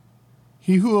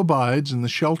 He who abides in the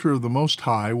shelter of the Most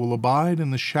High will abide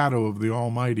in the shadow of the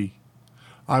Almighty.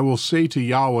 I will say to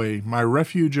Yahweh, my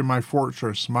refuge and my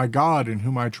fortress, my God in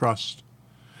whom I trust.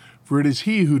 For it is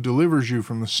he who delivers you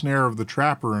from the snare of the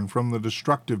trapper and from the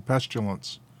destructive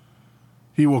pestilence.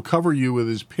 He will cover you with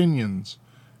his pinions,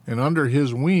 and under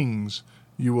his wings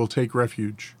you will take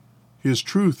refuge. His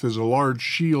truth is a large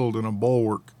shield and a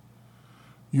bulwark.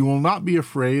 You will not be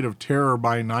afraid of terror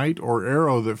by night, or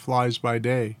arrow that flies by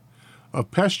day,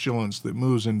 of pestilence that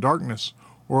moves in darkness,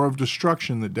 or of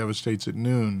destruction that devastates at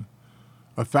noon.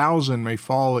 1,000 may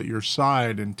fall at your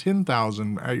side, and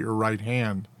 10,000 at your right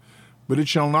hand, but it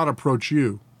shall not approach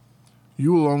you.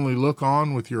 You will only look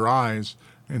on with your eyes,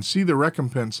 and see the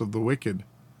recompense of the wicked.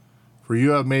 For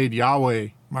you have made Yahweh,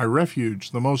 my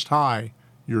refuge, the Most High,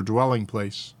 your dwelling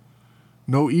place.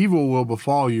 No evil will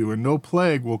befall you, and no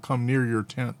plague will come near your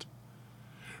tent.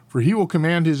 For he will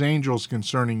command his angels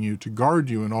concerning you, to guard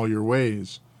you in all your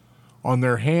ways. On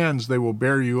their hands they will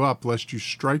bear you up, lest you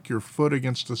strike your foot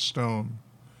against a stone.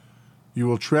 You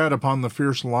will tread upon the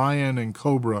fierce lion and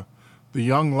cobra, the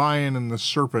young lion and the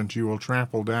serpent you will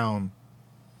trample down.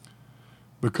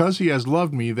 Because he has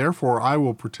loved me, therefore I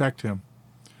will protect him.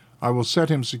 I will set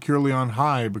him securely on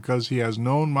high, because he has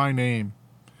known my name.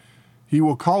 He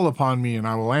will call upon me, and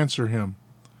I will answer him.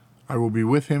 I will be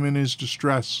with him in his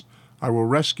distress. I will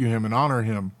rescue him and honor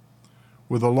him.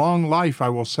 With a long life I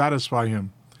will satisfy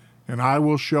him, and I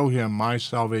will show him my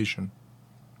salvation.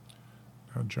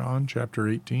 Now John chapter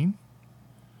 18.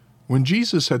 When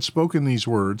Jesus had spoken these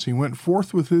words, he went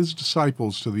forth with his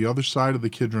disciples to the other side of the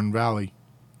Kidron Valley,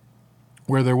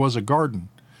 where there was a garden,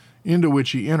 into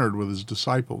which he entered with his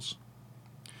disciples.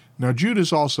 Now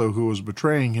Judas also, who was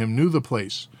betraying him, knew the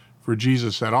place, for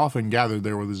Jesus had often gathered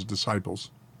there with his disciples.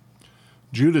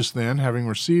 Judas then, having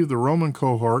received the Roman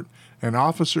cohort and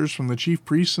officers from the chief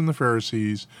priests and the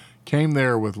Pharisees, came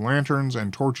there with lanterns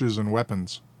and torches and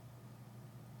weapons.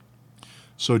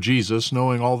 So Jesus,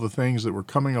 knowing all the things that were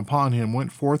coming upon him,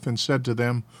 went forth and said to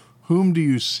them, Whom do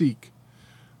you seek?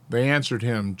 They answered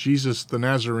him, Jesus the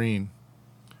Nazarene.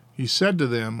 He said to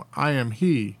them, I am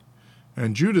he.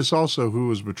 And Judas also, who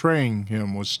was betraying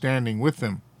him, was standing with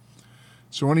them.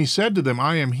 So when he said to them,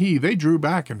 I am he, they drew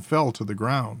back and fell to the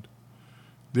ground.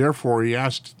 Therefore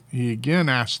he again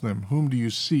asked them, Whom do you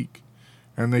seek?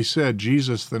 And they said,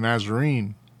 Jesus the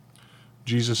Nazarene.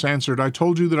 Jesus answered, I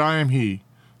told you that I am he.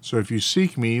 So if you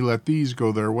seek me, let these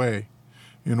go their way.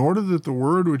 In order that the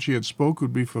word which he had spoke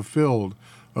would be fulfilled,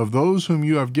 of those whom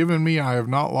you have given me, I have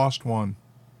not lost one.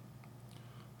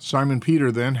 Simon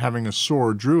Peter then, having a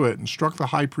sword, drew it and struck the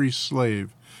high priest's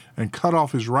slave, and cut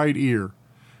off his right ear.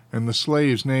 And the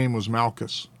slave's name was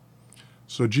Malchus.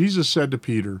 So Jesus said to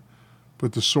Peter,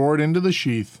 Put the sword into the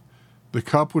sheath. The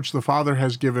cup which the Father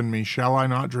has given me, shall I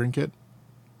not drink it?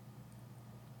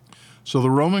 So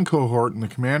the Roman cohort and the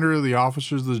commander of the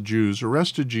officers of the Jews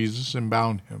arrested Jesus and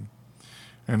bound him,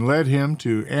 and led him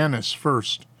to Annas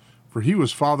first, for he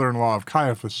was father-in-law of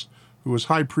Caiaphas, who was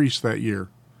high priest that year.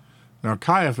 Now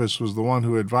Caiaphas was the one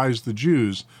who advised the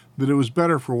Jews that it was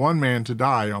better for one man to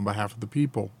die on behalf of the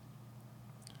people.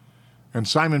 And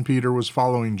Simon Peter was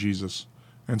following Jesus,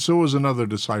 and so was another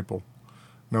disciple.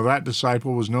 Now that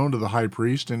disciple was known to the high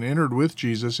priest, and entered with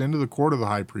Jesus into the court of the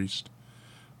high priest.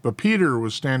 But Peter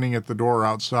was standing at the door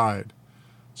outside.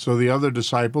 So the other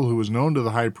disciple, who was known to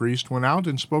the high priest, went out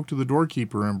and spoke to the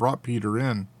doorkeeper, and brought Peter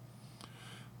in.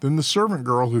 Then the servant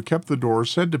girl who kept the door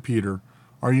said to Peter,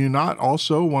 Are you not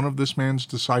also one of this man's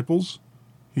disciples?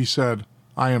 He said,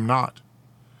 I am not.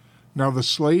 Now the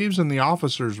slaves and the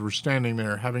officers were standing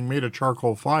there, having made a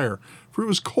charcoal fire, for it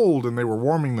was cold, and they were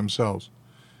warming themselves.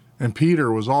 And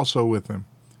Peter was also with them,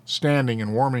 standing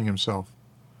and warming himself.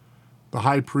 The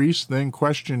high priest then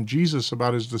questioned Jesus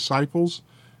about his disciples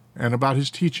and about his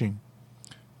teaching.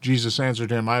 Jesus answered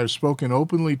him, I have spoken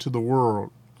openly to the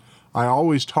world. I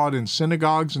always taught in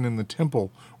synagogues and in the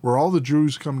temple, where all the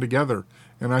Jews come together,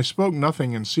 and I spoke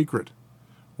nothing in secret.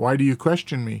 Why do you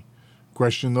question me?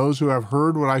 Question those who have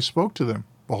heard what I spoke to them.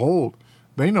 Behold,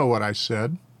 they know what I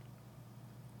said.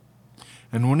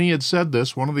 And when he had said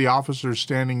this, one of the officers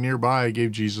standing nearby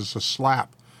gave Jesus a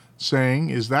slap, saying,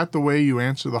 Is that the way you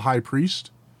answer the high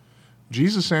priest?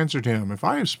 Jesus answered him, If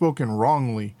I have spoken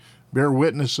wrongly, bear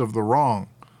witness of the wrong.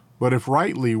 But if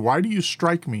rightly, why do you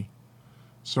strike me?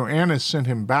 So Annas sent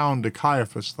him bound to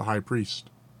Caiaphas the high priest.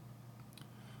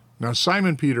 Now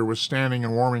Simon Peter was standing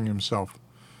and warming himself.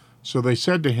 So they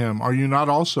said to him, Are you not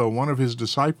also one of his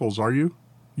disciples, are you?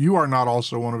 You are not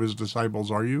also one of his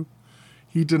disciples, are you?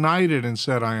 He denied it and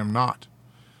said, I am not.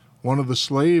 One of the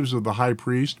slaves of the high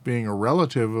priest, being a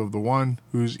relative of the one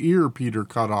whose ear Peter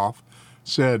cut off,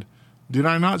 said, Did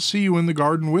I not see you in the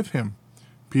garden with him?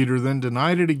 Peter then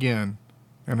denied it again,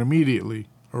 and immediately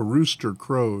a rooster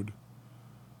crowed.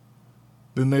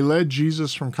 Then they led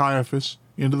Jesus from Caiaphas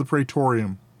into the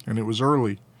praetorium, and it was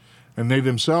early. And they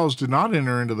themselves did not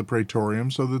enter into the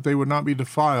praetorium, so that they would not be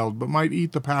defiled, but might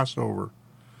eat the Passover.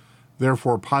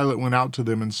 Therefore Pilate went out to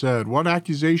them and said, "What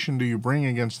accusation do you bring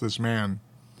against this man?"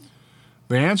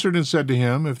 They answered and said to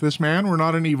him, "If this man were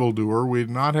not an evildoer, we would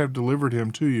not have delivered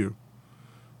him to you."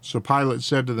 So Pilate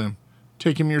said to them,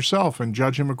 "Take him yourself and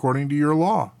judge him according to your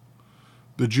law."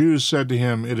 The Jews said to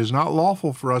him, "It is not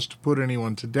lawful for us to put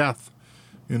anyone to death,"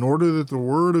 in order that the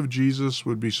word of Jesus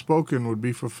would be spoken, would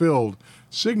be fulfilled,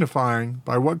 signifying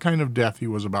by what kind of death he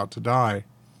was about to die.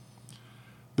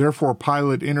 Therefore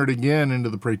Pilate entered again into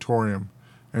the praetorium,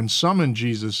 and summoned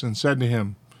Jesus, and said to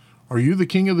him, "Are you the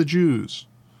king of the Jews?"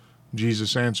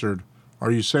 Jesus answered,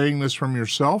 "Are you saying this from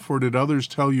yourself, or did others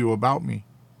tell you about me?"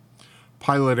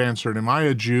 Pilate answered, "Am I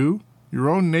a Jew? Your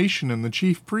own nation and the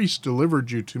chief priests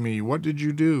delivered you to me. What did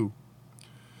you do?"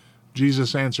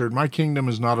 Jesus answered, "My kingdom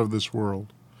is not of this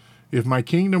world. If my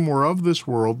kingdom were of this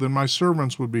world, then my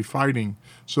servants would be fighting,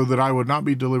 so that I would not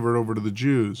be delivered over to the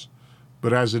Jews.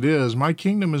 But as it is, my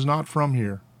kingdom is not from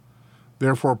here."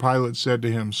 Therefore Pilate said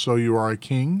to him, "So you are a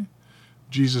king?"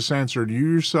 Jesus answered, "You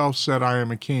yourself said I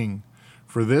am a king.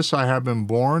 For this I have been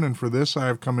born, and for this I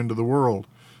have come into the world,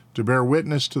 to bear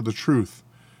witness to the truth.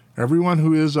 Everyone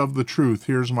who is of the truth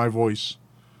hears my voice."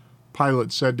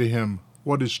 Pilate said to him,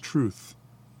 "What is truth?"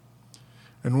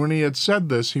 And when he had said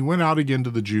this, he went out again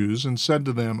to the Jews, and said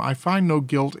to them, "I find no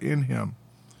guilt in him.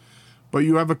 But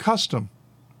you have a custom,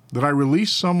 that I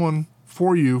release someone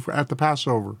for you at the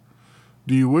Passover.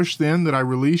 Do you wish then that I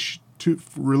release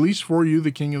for you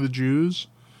the King of the Jews?"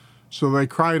 So they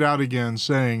cried out again,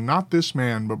 saying, "Not this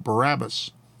man, but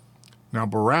Barabbas." Now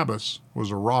Barabbas was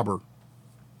a robber.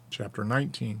 Chapter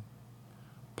 19.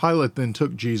 Pilate then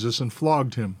took Jesus and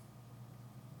flogged him.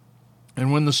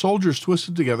 And when the soldiers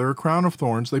twisted together a crown of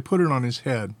thorns, they put it on his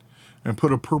head, and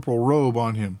put a purple robe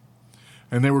on him.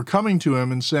 And they were coming to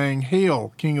him and saying,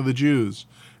 "Hail, King of the Jews,"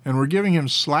 and were giving him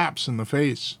slaps in the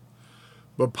face.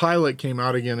 But Pilate came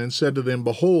out again and said to them,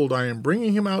 "Behold, I am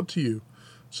bringing him out to you,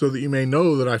 so that you may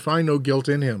know that I find no guilt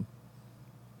in him."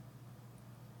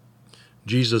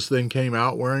 Jesus then came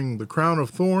out wearing the crown of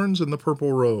thorns and the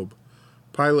purple robe.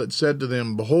 Pilate said to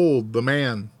them, "Behold, the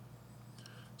man."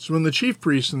 So when the chief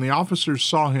priests and the officers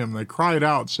saw him, they cried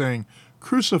out, saying,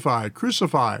 "Crucify,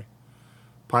 crucify."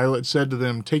 Pilate said to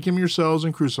them, "Take him yourselves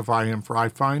and crucify him, for I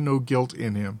find no guilt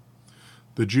in him."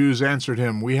 The Jews answered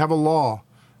him, "We have a law,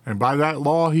 and by that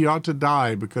law he ought to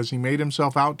die, because he made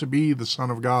himself out to be the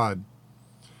Son of God."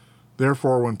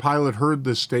 Therefore, when Pilate heard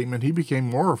this statement, he became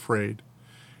more afraid.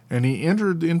 And he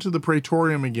entered into the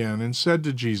praetorium again, and said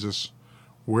to Jesus,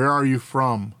 "Where are you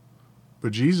from?"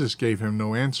 But Jesus gave him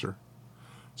no answer.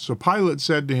 So Pilate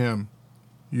said to him,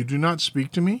 "You do not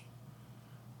speak to me?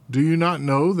 Do you not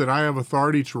know that I have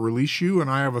authority to release you, and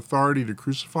I have authority to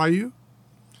crucify you?"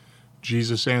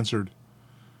 Jesus answered,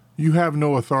 "You have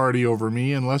no authority over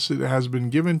me, unless it has been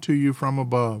given to you from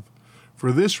above.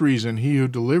 For this reason, he who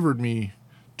delivered me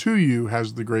to you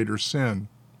has the greater sin."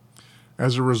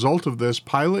 As a result of this,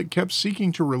 Pilate kept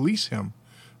seeking to release him.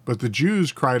 But the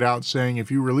Jews cried out, saying,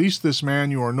 "If you release this man,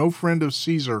 you are no friend of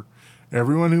Caesar.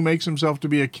 Everyone who makes himself to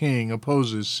be a king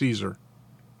opposes Caesar."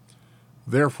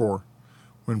 Therefore,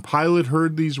 when Pilate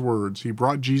heard these words, he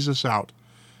brought Jesus out,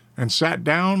 and sat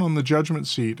down on the judgment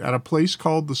seat at a place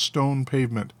called the Stone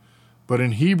Pavement, but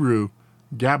in Hebrew,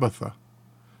 Gabbatha.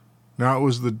 Now it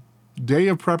was the day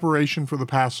of preparation for the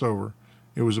Passover.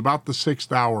 It was about the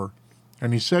 6th hour.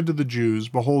 And he said to the Jews,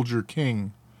 "Behold your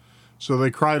king." So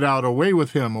they cried out, away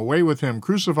with him,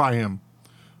 crucify him."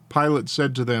 Pilate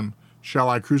said to them, "Shall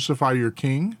I crucify your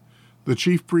king?" The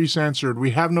chief priests answered,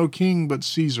 "We have no king but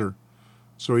Caesar."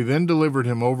 So he then delivered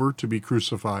him over to be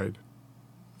crucified.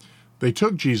 They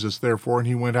took Jesus, therefore, and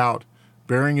he went out,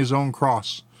 bearing his own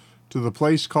cross, to the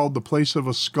place called the place of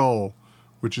a skull,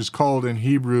 which is called in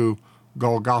Hebrew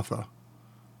Golgotha.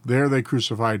 There they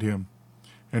crucified him,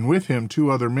 and with him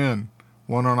 2 other men,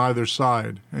 one on either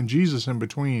side, and Jesus in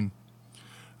between.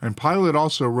 And Pilate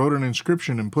also wrote an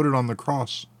inscription and put it on the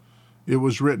cross. It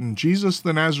was written, "Jesus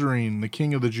the Nazarene, the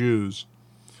King of the Jews."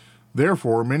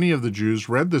 Therefore many of the Jews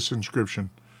read this inscription,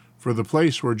 for the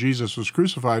place where Jesus was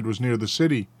crucified was near the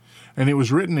city, and it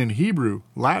was written in Hebrew,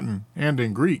 Latin, and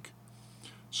in Greek.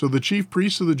 So the chief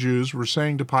priests of the Jews were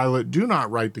saying to Pilate, "Do not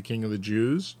write the King of the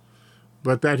Jews,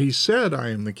 but that he said, 'I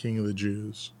am the King of the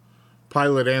Jews.'"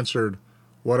 Pilate answered,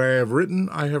 "What I have written,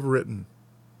 I have written."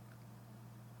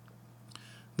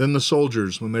 Then the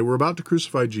soldiers, when they were about to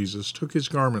crucify Jesus, took his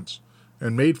garments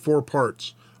and made 4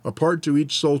 parts, a part to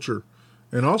each soldier,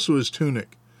 and also his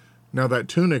tunic. Now that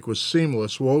tunic was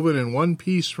seamless, woven in one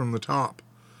piece from the top.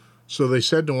 So they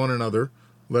said to one another,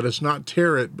 "Let us not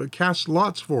tear it, but cast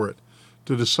lots for it,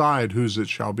 to decide whose it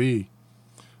shall be."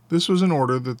 This was in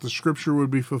order that the scripture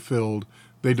would be fulfilled.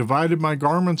 They divided my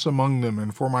garments among them,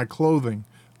 and for my clothing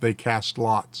they cast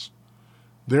lots.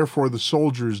 Therefore the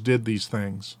soldiers did these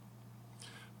things.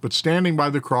 But standing by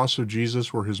the cross of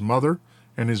Jesus were his mother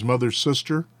and his mother's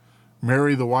sister,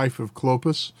 Mary the wife of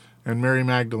Clopas, and Mary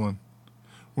Magdalene.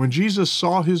 When Jesus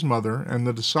saw his mother and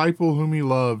the disciple whom he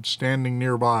loved standing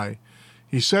nearby,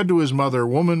 he said to his mother,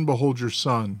 "Woman, behold your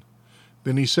son."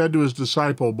 Then he said to his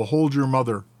disciple, "Behold your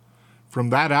mother." From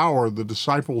that hour the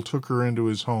disciple took her into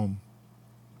his home.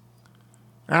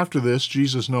 After this,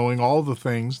 Jesus, knowing all the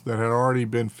things that had already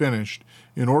been finished,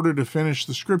 in order to finish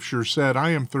the scripture, said,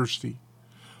 "I am thirsty."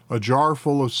 A jar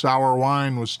full of sour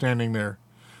wine was standing there.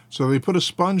 So they put a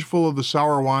sponge full of the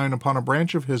sour wine upon a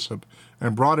branch of hyssop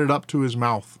and brought it up to his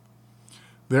mouth.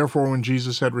 Therefore, when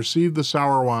Jesus had received the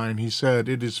sour wine, he said,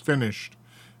 "It is finished."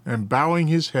 And bowing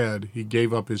his head, he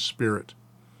gave up his spirit.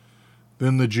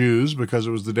 Then the Jews, because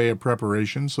it was the day of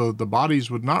preparation, so that the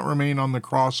bodies would not remain on the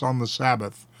cross on the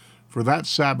Sabbath, for that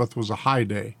Sabbath was a high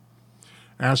day,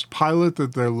 asked Pilate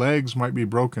that their legs might be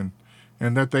broken,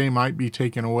 and that they might be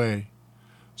taken away.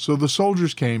 So the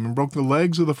soldiers came and broke the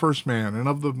legs of the first man and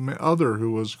of the other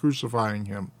who was crucified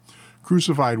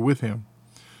with him.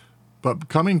 But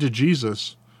coming to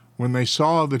Jesus, when they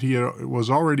saw that he was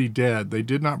already dead, they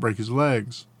did not break his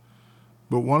legs.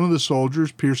 But one of the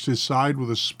soldiers pierced his side with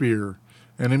a spear,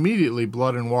 and immediately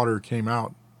blood and water came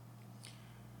out.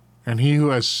 And he who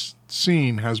has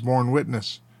seen has borne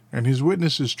witness, and his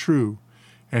witness is true,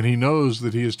 and he knows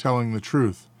that he is telling the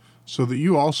truth, so that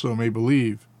you also may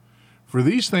believe. For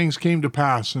these things came to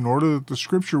pass in order that the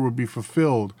scripture would be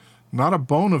fulfilled, not a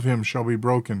bone of him shall be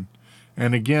broken.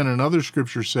 And again another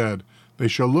scripture said, "They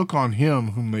shall look on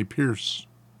him whom they pierce."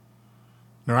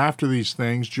 Now after these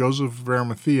things, Joseph of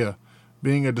Arimathea,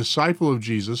 being a disciple of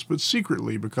Jesus, but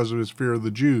secretly because of his fear of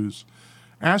the Jews,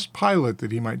 asked Pilate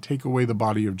that he might take away the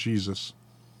body of Jesus.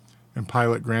 And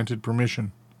Pilate granted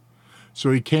permission.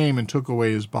 So he came and took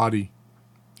away his body.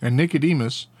 And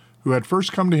Nicodemus, who had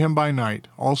first come to him by night,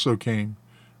 also came,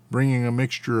 bringing a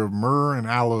mixture of myrrh and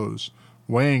aloes,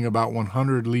 weighing about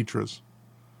 100 litras.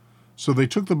 So they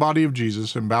took the body of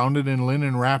Jesus and bound it in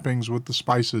linen wrappings with the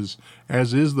spices,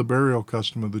 as is the burial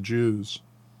custom of the Jews.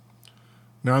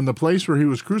 Now in the place where he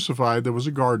was crucified there was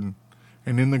a garden,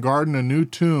 and in the garden a new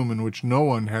tomb in which no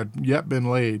one had yet been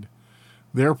laid.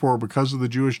 Therefore, because of the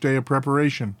Jewish day of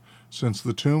preparation, since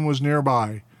the tomb was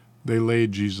nearby, they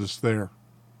laid Jesus there.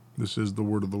 This is the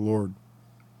word of the Lord.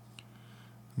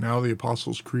 Now the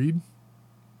Apostles' Creed.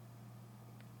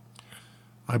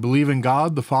 I believe in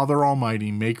God, the Father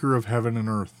Almighty, maker of heaven and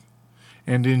earth,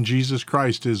 and in Jesus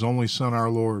Christ, his only Son, our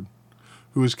Lord,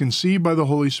 who was conceived by the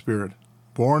Holy Spirit,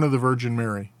 born of the Virgin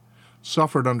Mary,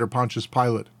 suffered under Pontius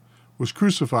Pilate, was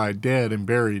crucified, dead, and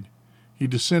buried. He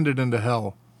descended into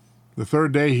hell. The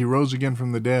third day he rose again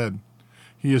from the dead.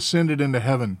 He ascended into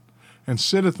heaven, and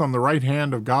sitteth on the right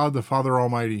hand of God the Father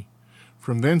Almighty.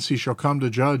 From thence he shall come to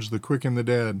judge the quick and the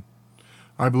dead.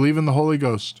 I believe in the Holy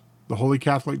Ghost, the Holy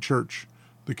Catholic Church,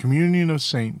 the communion of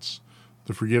saints,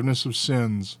 the forgiveness of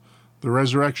sins, the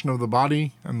resurrection of the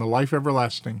body, and the life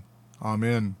everlasting.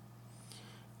 Amen.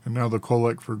 And now the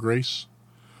Collect for Grace.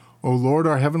 O Lord,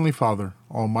 our heavenly Father,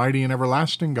 almighty and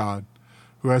everlasting God,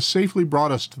 who has safely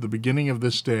brought us to the beginning of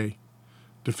this day,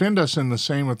 defend us in the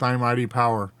same with thy mighty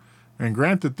power, and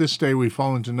grant that this day we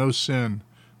fall into no sin,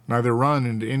 neither run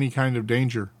into any kind of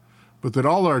danger, but that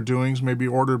all our doings may be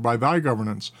ordered by thy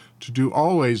governance, to do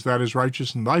always that is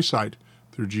righteous in thy sight,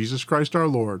 through Jesus Christ our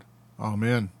Lord.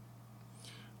 Amen.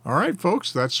 All right,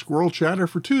 folks, that's Squirrel Chatter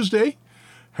for Tuesday.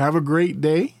 Have a great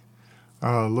day.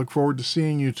 Look forward to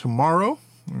seeing you tomorrow.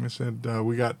 Like I said,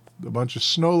 we got a bunch of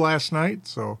snow last night,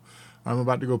 so I'm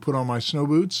about to go put on my snow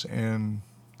boots and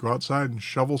go outside and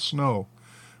shovel snow,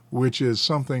 which is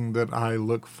something that I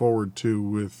look forward to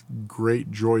with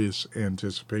great joyous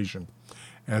anticipation,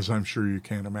 as I'm sure you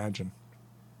can imagine.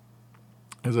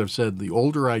 As I've said, the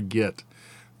older I get,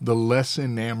 the less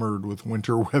enamored with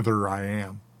winter weather I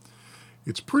am.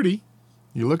 It's pretty.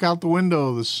 You look out the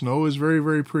window, the snow is very,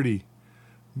 very pretty,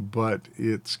 but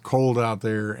it's cold out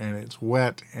there and it's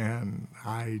wet, and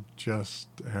I just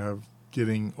have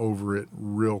getting over it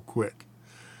real quick.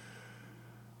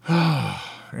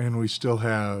 And we still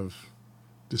have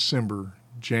December,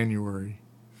 January,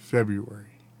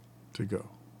 February to go.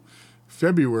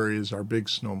 February is our big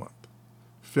snow month.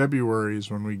 February is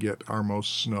when we get our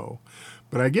most snow.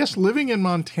 But I guess living in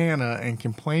Montana and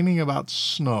complaining about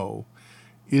snow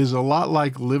is a lot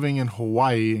like living in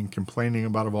Hawaii and complaining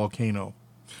about a volcano.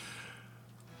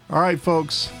 All right,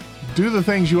 folks, do the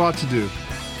things you ought to do.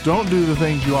 Don't do the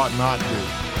things you ought not to.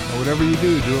 And whatever you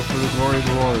do, do it for the glory of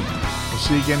the Lord. We'll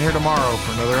see you again here tomorrow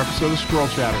for another episode of Squirrel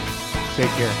Chatter. Take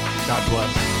care. God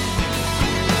bless.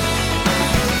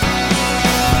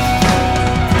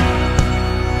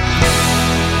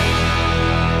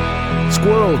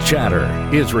 Squirrel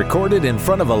Chatter is recorded in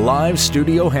front of a live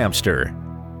studio hamster.